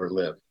physician who ever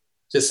lived.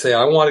 Just say,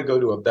 I want to go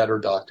to a better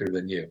doctor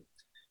than you.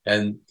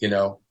 And,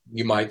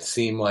 you might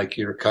seem like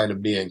you're kind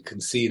of being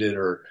conceited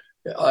or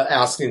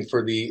asking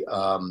for the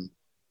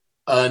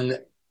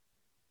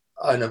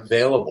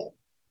unavailable.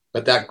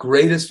 But that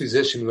greatest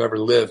physician who ever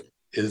lived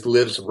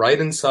lives right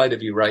inside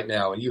of you right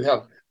now. And you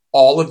have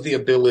all of the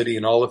ability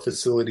and all the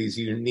facilities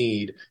you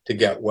need to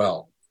get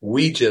well.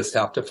 We just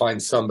have to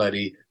find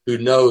somebody who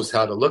knows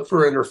how to look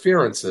for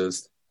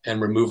interferences and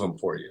remove them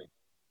for you.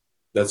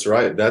 That's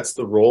right. That's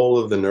the role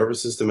of the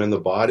nervous system and the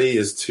body,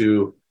 is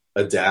to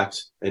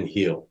adapt and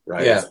heal,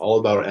 right? Yeah. It's all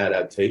about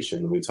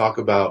adaptation. We talk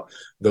about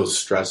those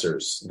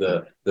stressors,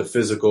 the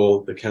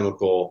physical, the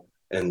chemical,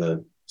 and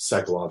the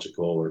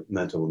psychological or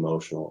mental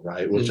emotional,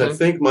 right? Which I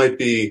think might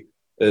be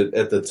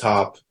at the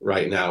top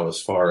right now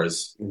as far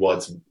as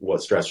what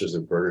stressors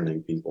are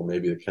burdening people,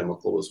 maybe the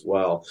chemical as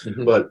well.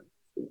 But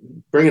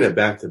bringing it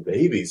back to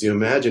babies, you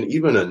imagine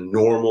even a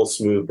normal,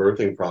 smooth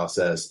birthing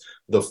process,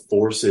 the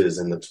forces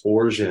and the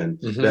torsion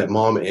that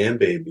mom and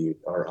baby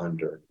are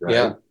under, right?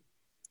 Yeah.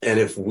 And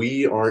if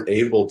we aren't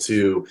able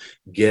to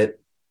get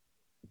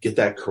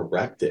that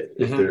corrected,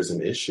 if there's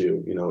an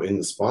issue, in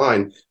the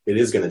spine, it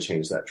is going to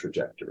change that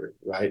trajectory,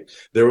 right?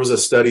 There was a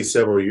study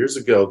several years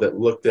ago that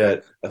looked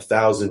at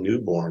 1,000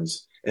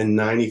 newborns, and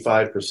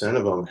 95%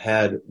 of them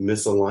had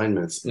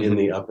misalignments in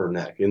the upper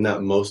neck, in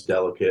that most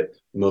delicate,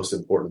 most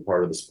important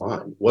part of the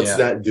spine. What's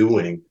that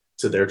doing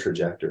to their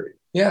trajectory?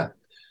 Yeah,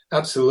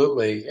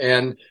 absolutely.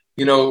 And,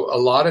 a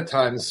lot of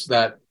times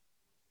that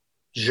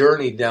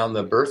journey down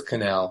the birth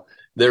canal,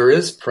 there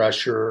is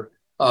pressure.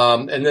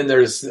 And then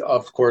there's,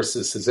 of course,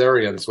 the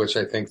cesareans, which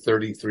I think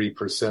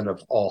 33%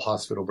 of all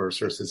hospital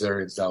births are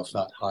cesareans now, if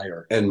not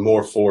higher. And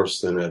more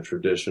force than a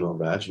traditional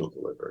vaginal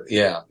delivery.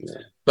 Yeah.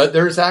 But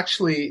there's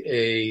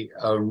actually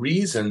a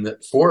reason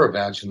for a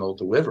vaginal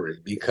delivery,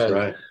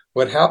 because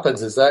what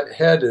happens is that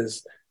head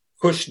is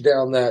pushed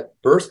down that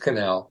birth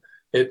canal.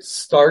 It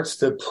starts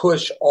to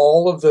push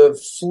all of the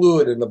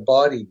fluid in the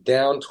body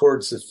down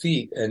towards the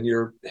feet, and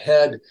your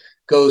head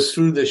goes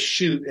through the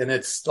chute, and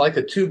it's like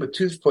a tube of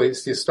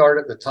toothpaste. You start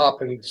at the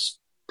top and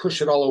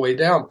push it all the way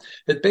down.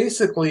 It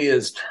basically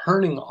is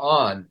turning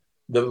on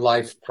the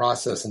life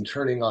process and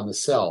turning on the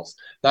cells.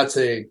 That's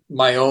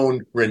my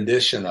own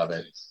rendition of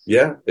it.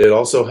 Yeah, it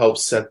also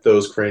helps set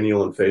those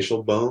cranial and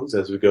facial bones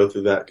as we go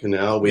through that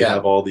canal. We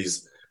have all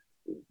these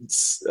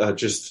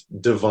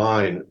just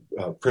divine,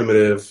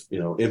 primitive,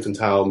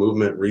 infantile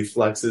movement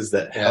reflexes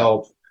that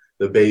help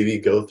the baby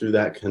go through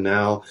that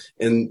canal,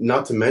 and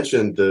not to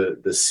mention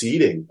the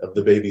seeding of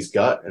the baby's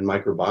gut and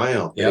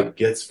microbiome that it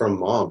gets from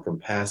mom from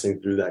passing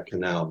through that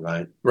canal,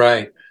 right?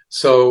 Right.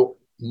 So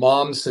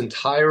mom's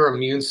entire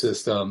immune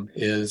system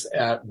is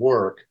at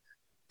work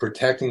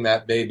protecting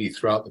that baby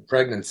throughout the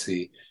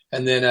pregnancy.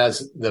 And then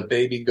as the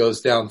baby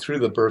goes down through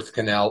the birth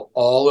canal,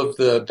 all of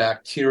the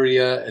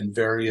bacteria and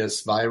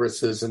various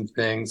viruses and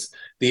things,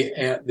 the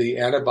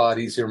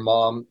antibodies the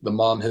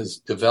mom has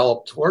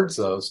developed for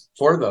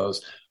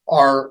those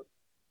are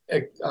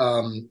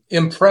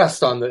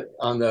impressed on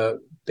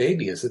the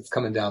baby as it's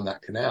coming down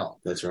that canal.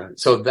 That's right.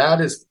 So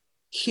that is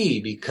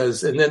key,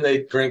 and then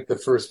they drink the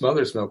first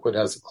mother's milk, which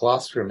has a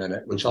colostrum in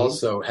it, which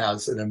also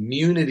has an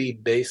immunity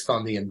based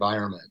on the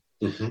environment.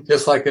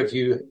 Just like if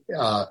you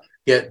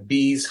get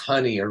bees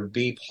honey or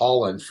bee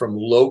pollen from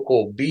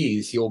local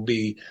bees, you'll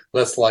be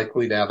less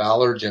likely to have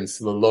allergens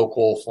to the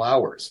local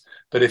flowers.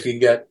 But if you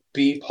get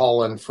bee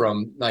pollen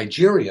from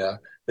Nigeria,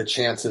 the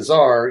chances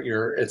are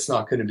it's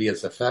not going to be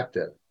as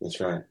effective. That's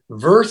right.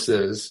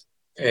 Versus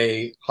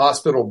a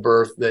hospital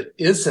birth that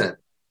isn't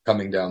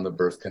coming down the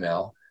birth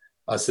canal,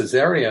 a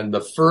cesarean,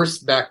 the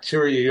first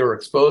bacteria you're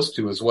exposed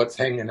to is what's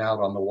hanging out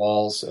on the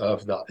walls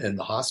in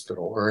the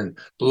hospital, or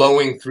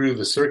blowing through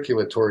the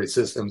circulatory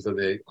systems of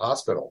the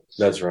hospital.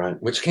 That's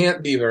right. Which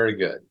can't be very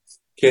good.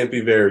 Can't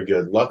be very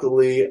good.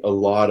 Luckily, a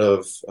lot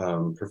of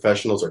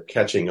professionals are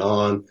catching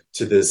on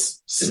to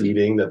this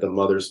seeding that the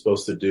mother's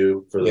supposed to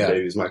do for the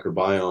baby's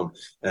microbiome,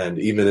 and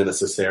even in a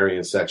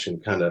cesarean section,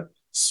 kind of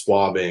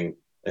swabbing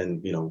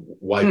and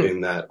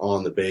wiping that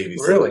on the baby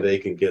so that they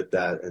can get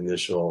that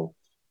initial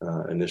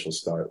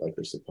start like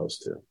they're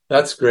supposed to.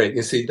 That's great.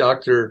 You see,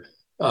 Dr.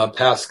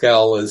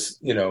 Pascal is,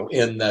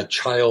 in the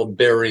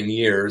childbearing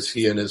years,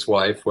 he and his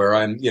wife, where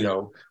I'm,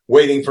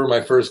 waiting for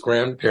my first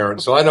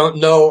grandparent. So I don't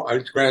know,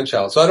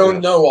 grandchild. So I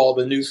don't know all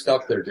the new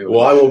stuff they're doing.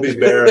 Well, I won't be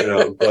bearing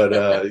them,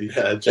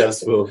 but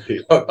Jess will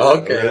be. Okay.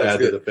 We're going to add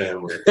to the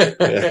family.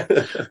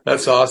 Yeah.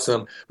 That's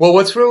awesome. Well,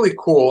 what's really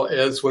cool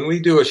is when we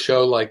do a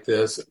show like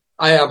this,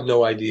 I have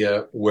no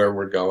idea where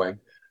we're going.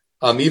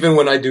 Even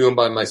when I do them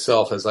by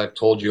myself, as I've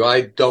told you,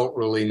 I don't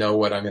really know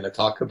what I'm going to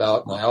talk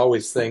about. And I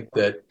always think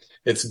that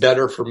it's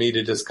better for me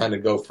to just kind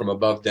of go from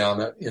above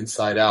down,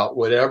 inside out.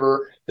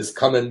 Whatever is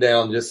coming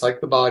down, just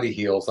like the body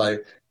heals.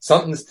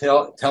 Something's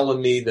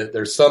telling me that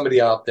there's somebody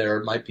out there.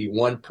 It might be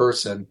one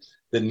person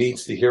that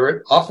needs to hear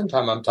it.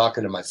 Oftentimes I'm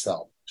talking to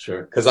myself.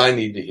 Sure. Because I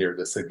need to hear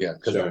this again.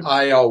 Because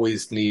I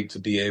always need to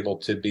be able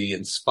to be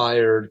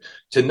inspired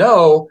to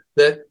know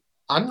that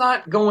I'm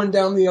not going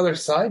down the other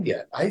side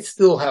yet. I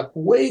still have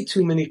way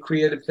too many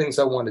creative things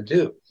I want to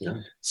do.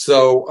 Yeah.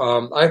 So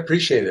I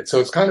appreciate it. So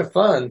it's kind of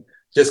fun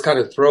just kind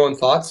of throwing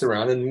thoughts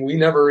around. And we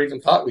never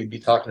even thought we'd be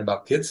talking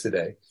about kids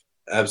today.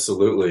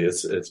 Absolutely.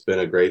 It's been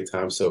a great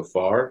time so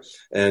far.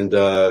 And,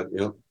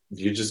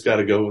 you just got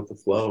to go with the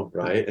flow,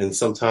 right? And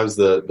sometimes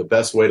the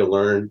best way to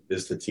learn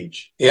is to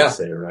teach. Yeah.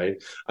 Say,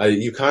 right?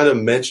 You kind of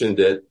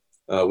mentioned it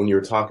when you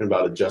were talking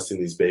about adjusting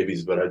these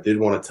babies, but I did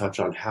want to touch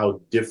on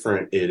how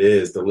different it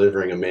is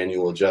delivering a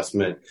manual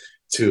adjustment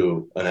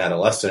to an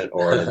adolescent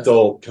or an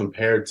adult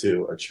compared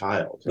to a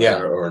child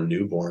or a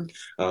newborn.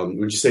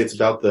 Would you say it's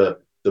about the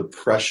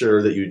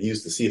pressure that you'd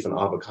use to see if an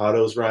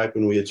avocado is ripe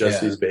when we adjust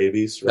these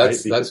babies, right?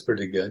 That's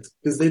pretty good.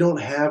 Because they don't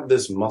have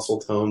this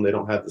muscle tone. They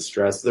don't have the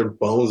stress. Their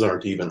bones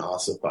aren't even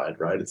ossified,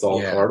 right? It's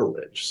all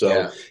cartilage.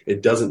 So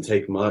it doesn't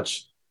take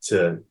much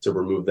to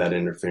remove that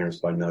interference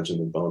by nudging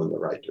the bone in the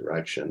right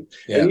direction.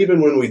 Yeah. And even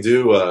when we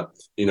do a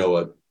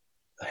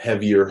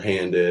heavier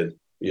handed,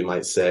 you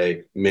might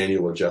say,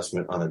 manual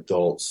adjustment on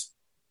adults,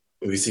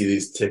 we see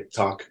these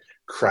TikTok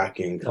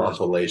cracking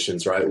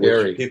compilations, right?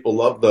 Which people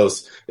love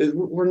those.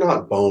 We're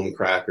not bone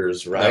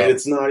crackers, right? No.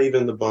 It's not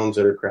even the bones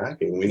that are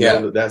cracking. We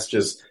know that that's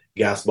just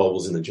gas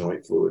bubbles in the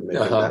joint fluid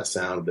making that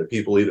sound that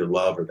people either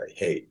love or they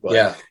hate.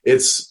 But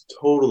it's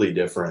totally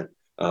different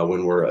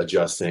when we're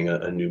adjusting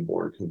a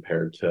newborn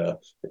compared to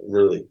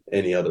really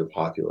any other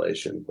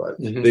population. But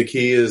the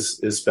key is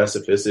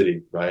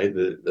specificity, right?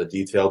 The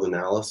detailed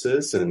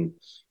analysis, and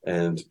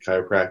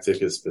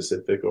chiropractic is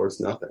specific or it's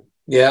nothing.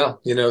 Yeah.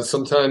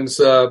 Sometimes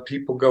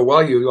people go,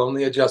 well, you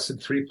only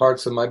adjusted 3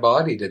 parts of my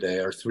body today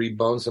or 3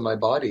 bones in my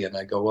body. And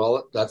I go,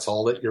 well, that's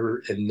all that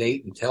your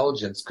innate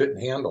intelligence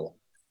couldn't handle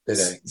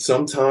today.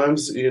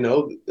 Sometimes,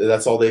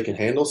 that's all they can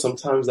handle.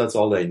 Sometimes that's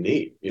all they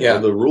need. You know,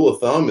 the rule of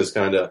thumb is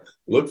kind of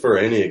look for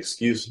any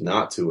excuse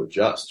not to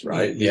adjust,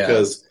 right? Yeah.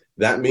 Because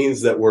that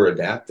means that we're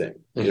adapting.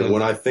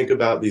 When I think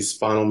about these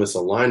spinal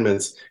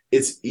misalignments,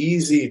 it's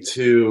easy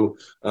to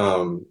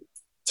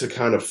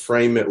kind of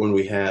frame it when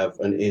we have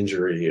an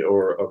injury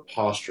or a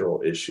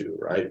postural issue,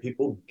 right?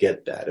 People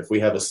get that. If we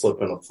have a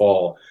slip and a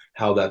fall,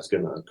 how that's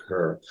going to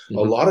occur. A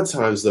lot of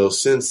times, though,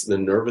 since the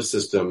nervous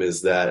system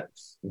is that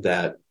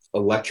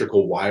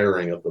electrical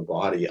wiring of the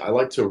body, I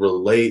like to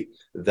relate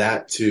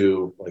that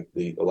to like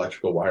the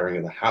electrical wiring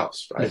of the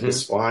house, right? The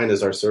spine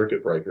is our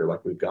circuit breaker,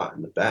 like we've got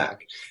in the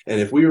back.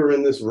 And if we were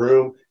in this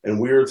room and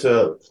we were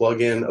to plug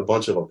in a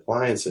bunch of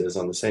appliances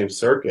on the same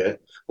circuit,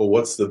 well,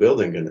 what's the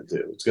building going to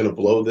do? It's going to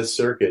blow this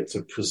circuit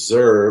to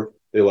preserve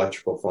the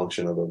electrical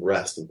function of the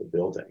rest of the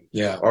building.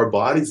 Yeah. Our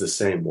body's the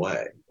same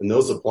way. And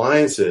those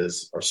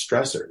appliances are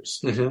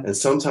stressors. And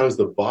sometimes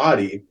the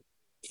body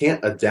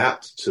can't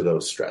adapt to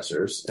those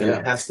stressors and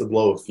it has to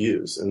blow a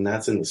fuse, and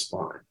that's in the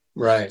spine.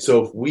 Right.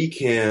 So if we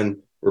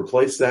can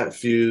replace that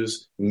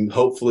fuse,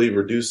 hopefully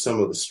reduce some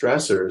of the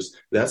stressors,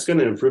 that's going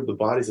to improve the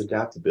body's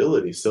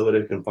adaptability so that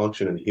it can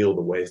function and heal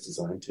the way it's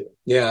designed to.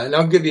 Yeah. And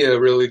I'll give you a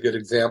really good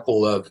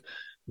example of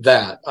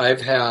that.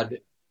 I've had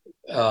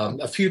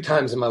a few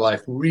times in my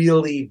life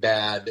really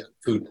bad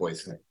food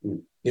poisoning,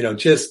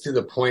 just to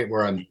the point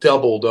where I'm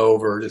doubled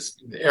over,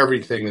 just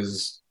everything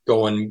is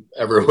going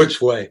every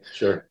which way.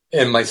 Sure.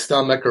 In my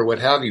stomach or what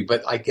have you,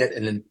 but I get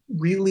a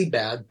really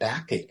bad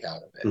backache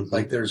out of it.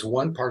 Like there's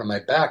one part of my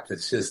back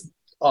that's just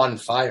on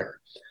fire.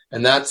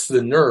 And that's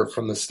the nerve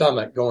from the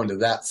stomach going to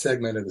that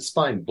segment of the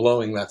spine,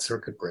 blowing that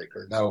circuit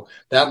breaker. Now,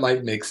 that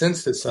might make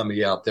sense to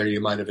somebody out there.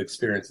 You might have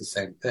experienced the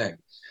same thing.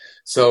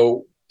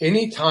 So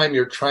anytime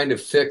you're trying to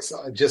fix,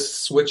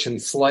 just switching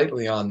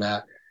slightly on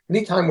that,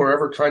 anytime we're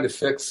ever trying to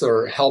fix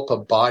or help a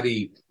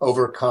body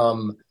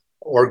overcome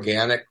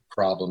organic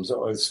problems,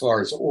 as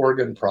far as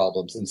organ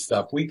problems and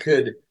stuff, we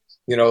could,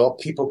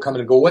 people come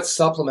in and go, what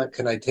supplement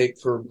can I take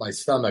for my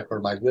stomach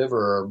or my liver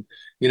or,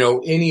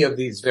 any of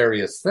these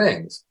various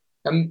things?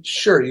 I'm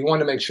sure you want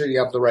to make sure you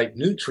have the right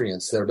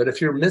nutrients there, but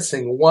if you're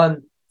missing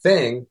one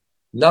thing,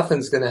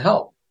 nothing's going to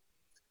help.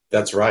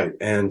 That's right.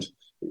 And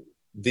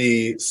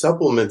the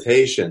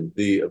supplementation,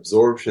 the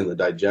absorption, the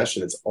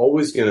digestion, it's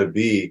always going to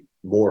be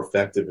more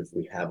effective if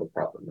we have a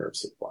proper nerve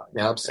supply.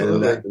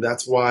 Absolutely. And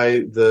that's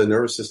why the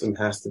nervous system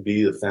has to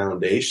be the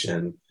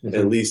foundation,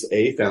 at least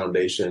a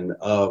foundation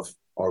of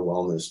our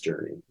wellness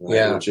journey,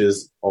 right? Which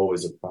is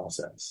always a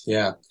process.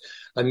 Yeah.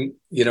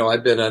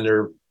 I've been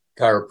under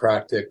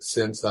chiropractic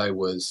since I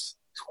was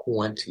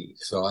 20.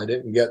 So I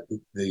didn't get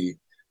the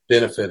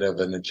benefit of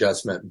an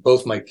adjustment.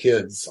 Both my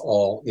kids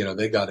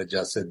they got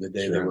adjusted the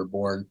day they were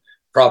born,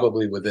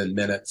 probably within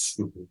minutes.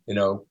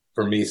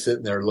 For me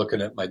sitting there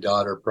looking at my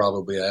daughter,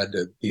 probably I had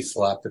to be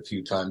slapped a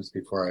few times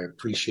before I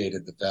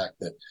appreciated the fact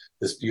that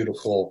this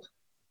beautiful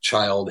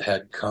child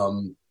had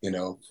come,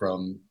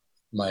 from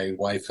my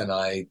wife and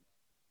I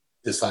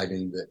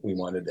deciding that we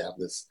wanted to have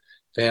this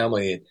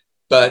family.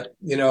 But,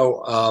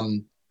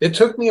 it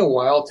took me a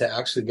while to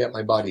actually get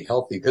my body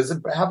healthy because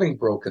of having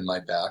broken my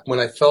back. When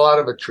I fell out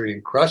of a tree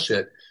and crushed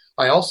it,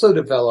 I also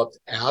developed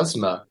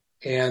asthma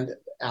and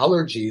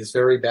allergies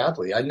very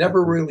badly. I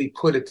never really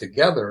put it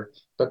together,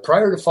 but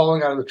prior to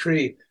falling out of the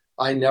tree,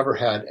 I never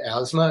had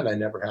asthma and I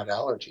never had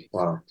allergies.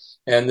 Wow.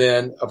 And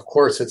then, of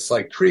course, it's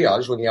like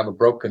triage when you have a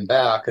broken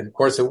back. And of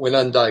course, it went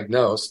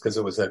undiagnosed because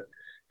it was a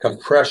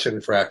compression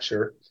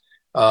fracture.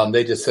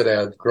 They just said I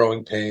had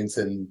growing pains,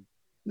 and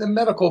the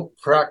medical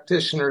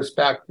practitioners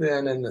back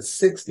then in the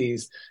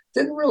 60s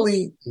didn't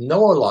really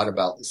know a lot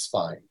about the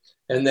spine.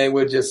 And they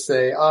would just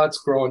say, it's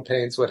growing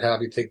pains, what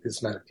have you, take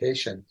this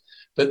medication.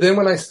 But then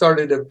when I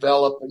started to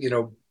develop,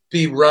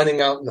 be running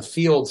out in the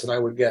fields and I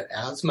would get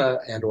asthma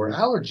and or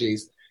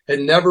allergies,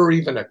 it never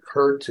even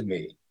occurred to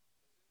me.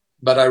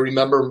 But I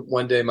remember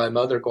one day my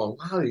mother going,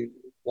 wow,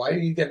 why are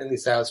you getting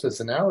these asthmas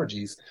and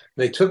allergies?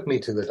 And they took me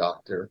to the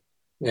doctor,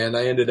 and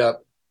I ended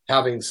up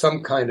having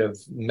some kind of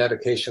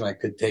medication I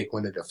could take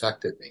when it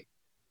affected me.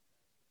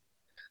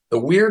 The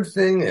weird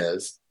thing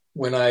is,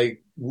 when I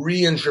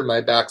re-injured my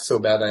back so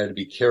bad I had to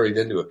be carried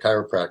into a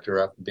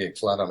chiropractor after being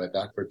flat on my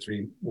back for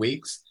 3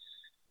 weeks,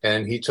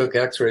 and he took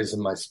x-rays of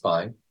my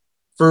spine.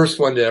 First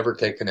one to ever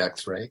take an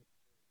x-ray.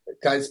 The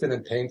guy's been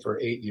in pain for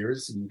 8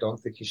 years, and you don't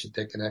think you should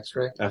take an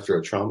x-ray? After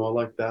a trauma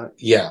like that?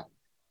 Yeah.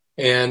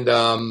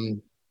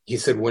 And he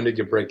said, when did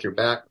you break your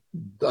back?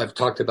 I've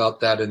talked about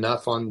that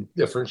enough on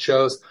different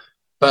shows.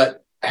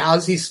 But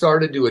as he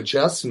started to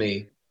adjust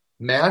me,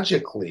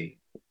 magically,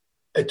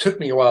 it took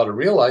me a while to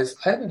realize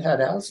I haven't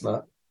had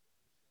asthma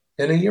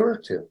in a year or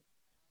two.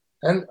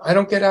 And I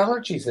don't get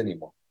allergies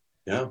anymore.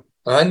 Yeah.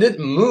 I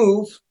didn't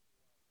move.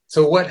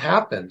 So what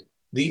happened?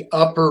 The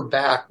upper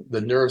back,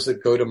 the nerves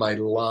that go to my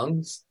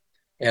lungs,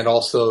 and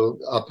also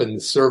up in the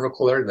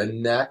cervical area, the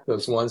neck,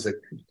 those ones that,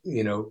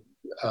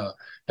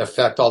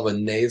 affect all the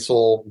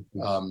nasal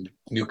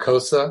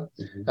mucosa,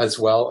 as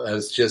well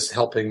as just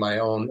helping my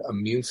own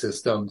immune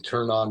system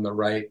turn on the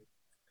right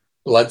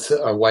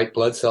white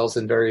blood cells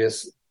and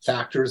various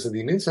factors of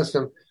the immune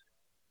system.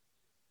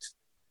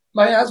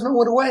 My asthma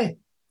went away.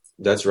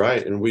 That's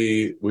right. And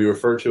we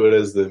refer to it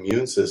as the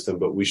immune system,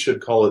 but we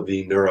should call it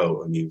the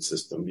neuroimmune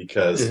system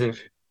because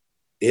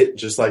it,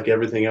 just like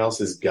everything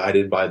else, is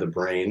guided by the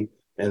brain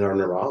and our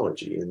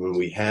neurology. And when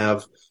we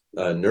have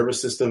a nervous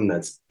system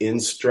that's in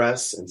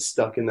stress and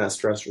stuck in that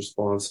stress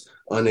response,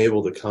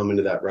 unable to come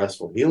into that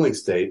restful healing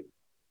state,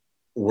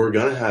 we're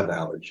going to have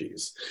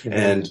allergies.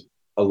 And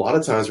a lot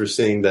of times we're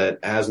seeing that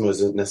asthma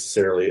isn't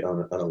necessarily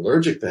an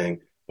allergic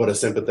thing, but a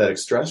sympathetic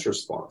stress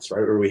response,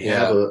 right? Where we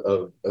have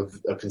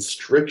a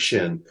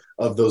constriction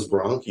of those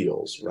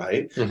bronchioles,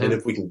 right? And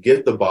if we can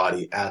get the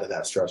body out of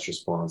that stress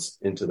response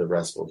into the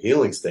restful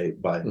healing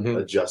state by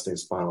adjusting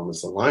spinal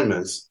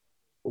misalignments,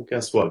 well,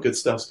 guess what? Good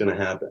stuff's going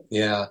to happen.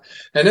 Yeah.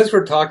 And as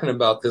we're talking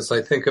about this,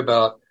 I think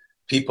about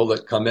people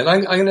that come in.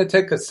 I'm going to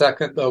take a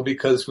second, though,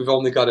 because we've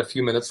only got a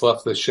few minutes left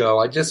of the show.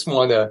 I just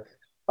want to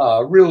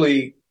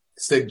really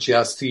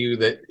suggest to you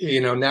that,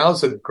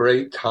 now's a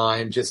great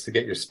time just to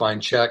get your spine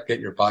checked,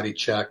 get your body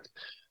checked.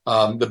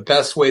 The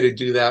best way to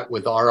do that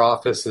with our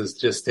office is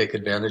just take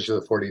advantage of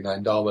the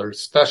 $49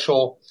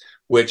 special,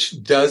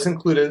 which does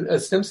include a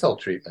stem cell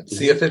treatment.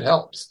 See if it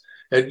helps.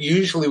 And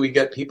usually we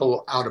get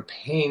people out of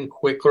pain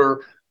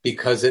quicker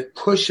because it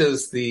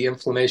pushes the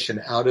inflammation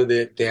out of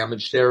the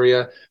damaged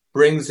area,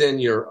 brings in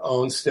your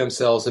own stem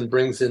cells, and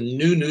brings in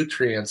new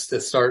nutrients to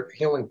start the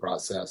healing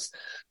process.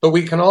 But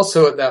we can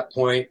also, at that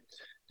point,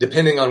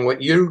 depending on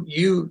what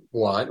you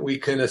want, we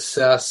can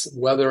assess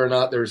whether or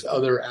not there's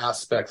other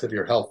aspects of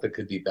your health that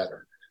could be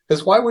better.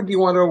 Because why would you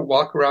want to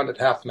walk around at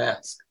half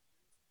mast?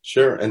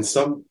 Sure. And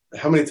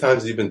how many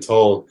times have you been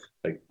told,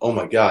 like, oh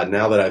my God,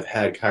 now that I've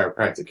had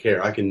chiropractic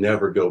care, I can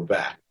never go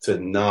back to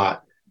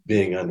not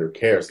being under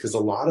cares? Because a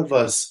lot of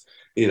us,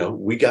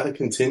 we got to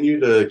continue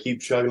to keep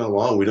chugging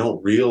along. We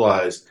don't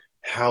realize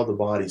how the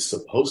body's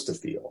supposed to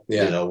feel,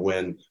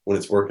 when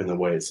it's working the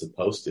way it's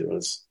supposed to. And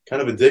it's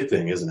kind of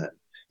addicting, isn't it?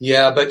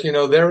 Yeah, but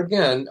there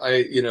again,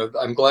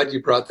 I'm glad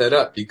you brought that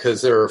up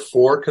because there are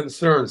 4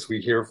 concerns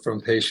we hear from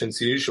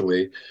patients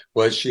usually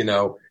was,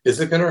 is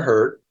it going to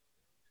hurt?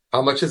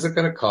 How much is it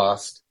going to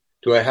cost?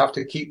 Do I have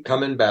to keep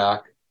coming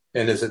back?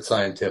 And is it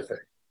scientific?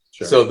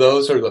 Sure. So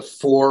those are the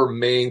 4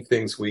 main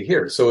things we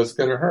hear. So it's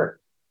going to hurt.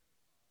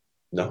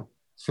 No.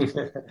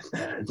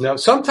 No,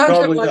 sometimes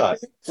probably it might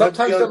not. be.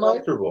 Sometimes it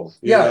might.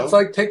 Yeah, it's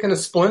like taking a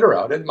splinter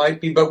out. It might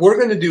be, but we're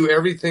going to do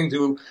everything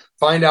to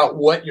find out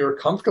what you're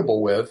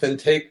comfortable with and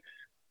take,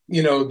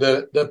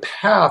 the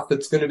path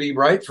that's going to be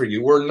right for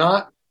you. We're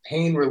not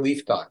pain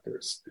relief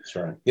doctors. That's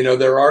right.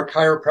 There are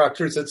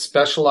chiropractors that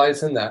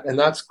specialize in that, and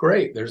that's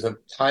great. There's a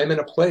time and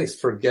a place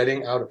for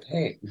getting out of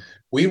pain.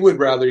 We would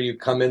rather you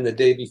come in the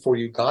day before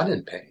you got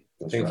in pain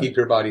and keep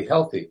your body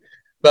healthy.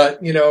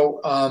 But,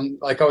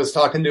 like I was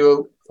talking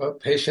to a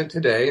patient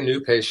today, a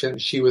new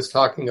patient, she was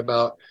talking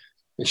about,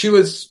 and she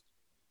was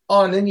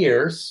on in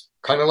years,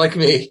 kind of like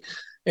me.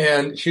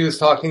 And she was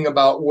talking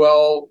about,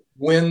 well,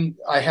 when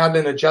I had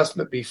an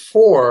adjustment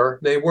before,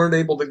 they weren't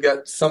able to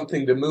get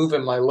something to move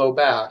in my low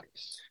back,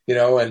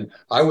 and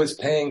I was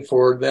paying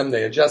for them.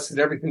 They adjusted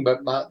everything,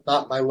 but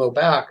not my low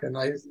back. And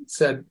I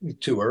said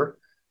to her,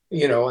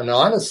 and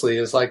honestly,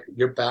 it's like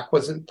your back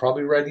wasn't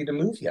probably ready to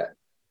move yet.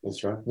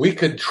 That's right. We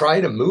could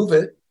try to move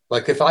it.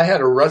 Like if I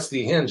had a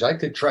rusty hinge, I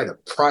could try to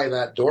pry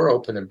that door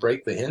open and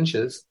break the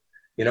hinges.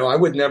 I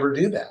would never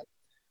do that.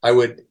 I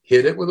would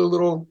hit it with a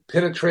little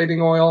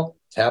penetrating oil,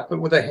 tap it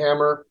with a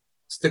hammer,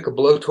 stick a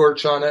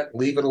blowtorch on it,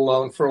 leave it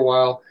alone for a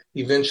while.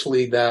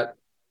 Eventually that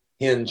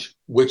hinge,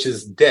 which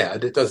is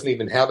dead, it doesn't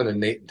even have an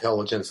innate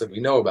intelligence that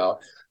we know about,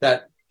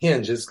 that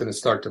hinge is going to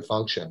start to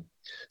function.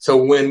 So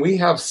when we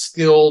have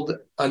skilled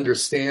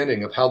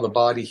understanding of how the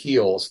body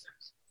heals,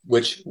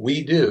 which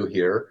we do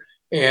here,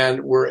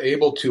 and we're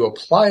able to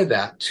apply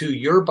that to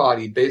your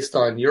body based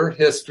on your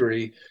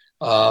history,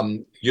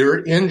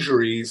 your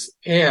injuries,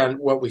 and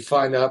what we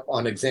find up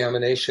on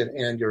examination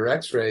and your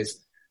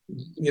x-rays,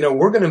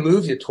 we're going to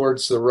move you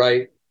towards the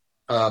right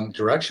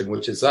direction,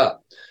 which is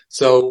up.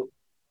 So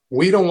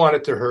we don't want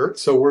it to hurt,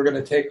 so we're going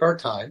to take our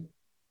time.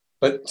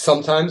 But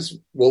sometimes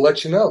we'll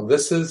let you know,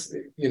 this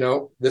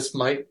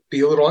might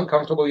be a little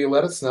uncomfortable. You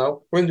let us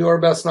know. We're going to do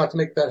our best not to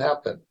make that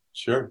happen.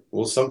 Sure.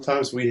 Well,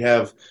 sometimes we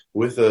have,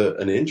 with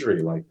an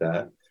injury like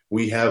that,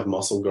 we have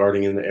muscle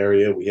guarding in the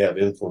area. We have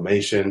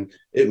inflammation.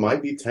 It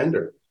might be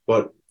tender,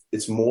 but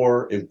it's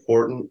more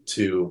important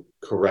to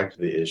correct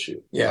the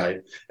issue. Yeah.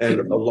 Right. And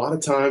a lot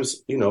of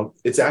times,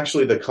 it's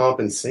actually the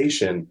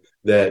compensation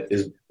that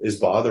is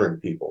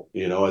bothering people,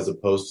 as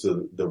opposed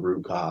to the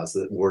root cause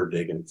that we're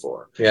digging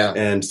for. Yeah.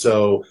 And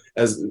so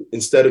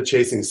instead of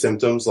chasing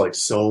symptoms like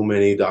so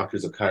many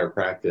doctors of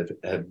chiropractic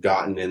have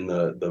gotten in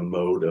the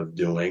mode of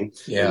doing,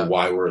 and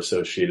why we're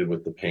associated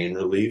with the pain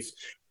relief,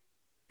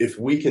 if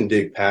we can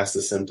dig past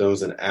the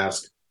symptoms and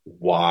ask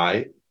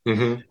why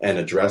and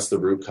address the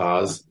root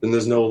cause, then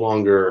there's no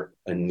longer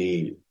a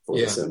need for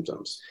the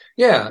symptoms.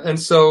 Yeah. And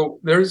so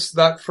there's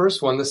that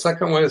first one. The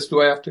second one is,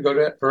 do I have to go to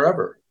it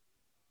forever?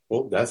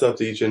 Well, that's up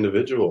to each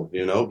individual,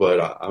 but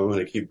I'm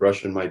going to keep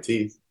brushing my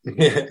teeth.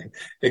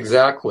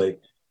 Exactly.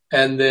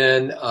 And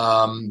then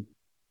the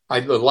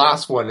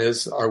last one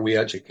is, are we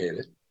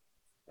educated?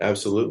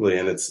 Absolutely.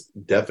 And it's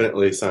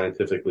definitely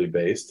scientifically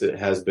based. It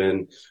has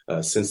been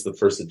since the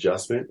first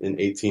adjustment in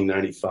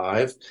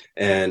 1895.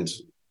 And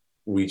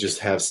we just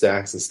have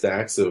stacks and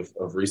stacks of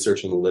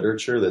research and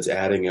literature that's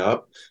adding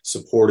up,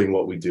 supporting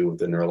what we do with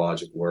the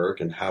neurologic work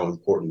and how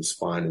important the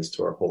spine is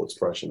to our whole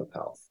expression of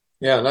health.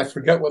 Yeah, and I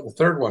forget what the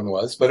third one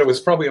was, but it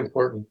was probably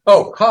important.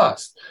 Oh,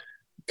 cost.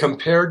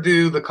 Compared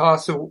to the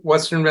cost of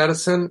Western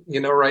medicine,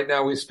 right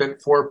now we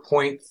spent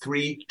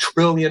 $4.3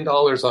 trillion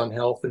on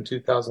health in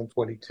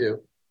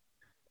 2022.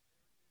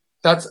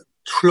 That's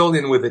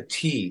trillion with a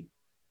T.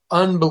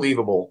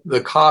 Unbelievable.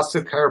 The cost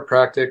of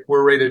chiropractic,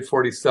 we're rated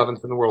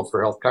 47th in the world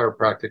for health.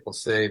 Chiropractic will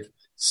save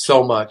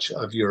so much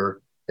of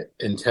your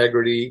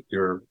integrity,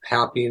 your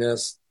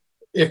happiness,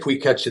 if we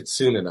catch it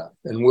soon enough.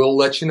 And we'll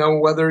let you know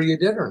whether you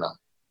did or not.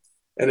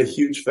 And a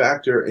huge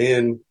factor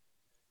in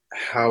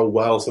how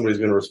well somebody's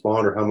going to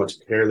respond or how much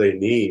care they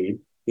need,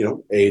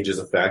 age is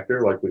a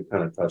factor, like we've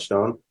kind of touched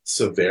on,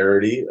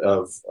 severity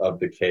of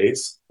the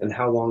case, and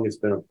how long it's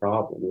been a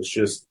problem. It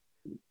just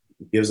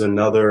gives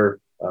another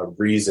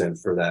reason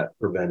for that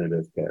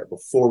preventative care.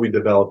 Before we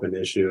develop an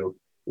issue,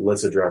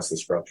 let's address the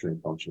structure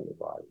and function of the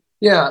body.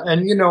 Yeah,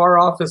 and our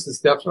office is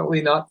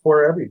definitely not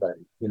for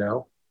everybody,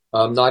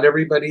 Not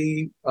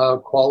everybody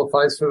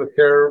qualifies for the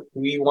care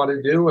we want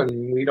to do,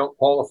 and we don't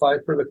qualify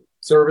for the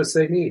service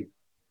they need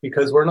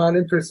because we're not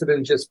interested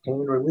in just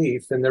pain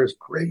relief. And there's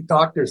great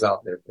doctors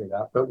out there for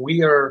that, but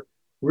we are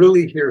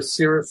really here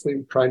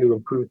seriously trying to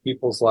improve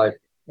people's life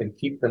and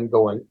keep them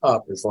going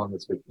up as long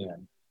as we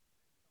can.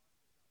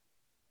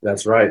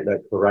 That's right.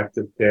 That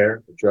corrective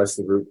care, address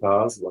the root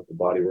cause, let the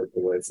body work the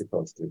way it's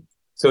supposed to.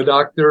 So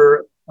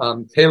Dr.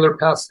 Taylor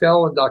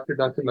Pascal and Dr.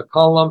 Duncan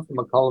McCollum from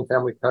McCollum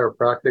Family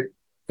Chiropractic,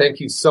 thank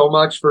you so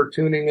much for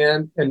tuning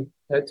in, and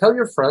tell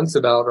your friends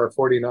about our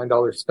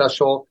 $49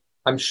 special.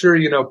 I'm sure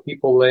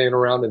people laying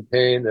around in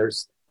pain.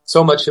 There's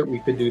so much that we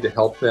could do to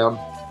help them.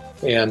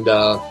 And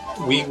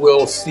we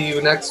will see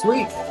you next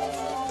week.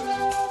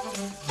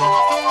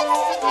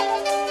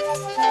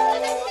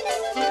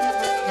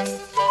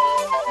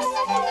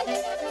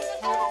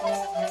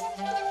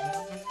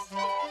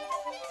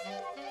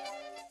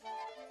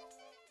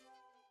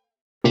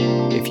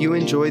 If you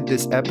enjoyed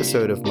this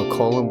episode of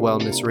McCollum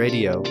Wellness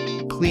Radio,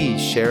 please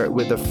share it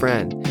with a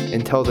friend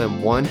and tell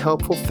them one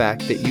helpful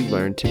fact that you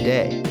learned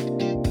today.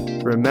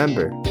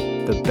 Remember,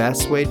 the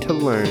best way to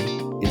learn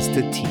is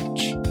to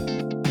teach.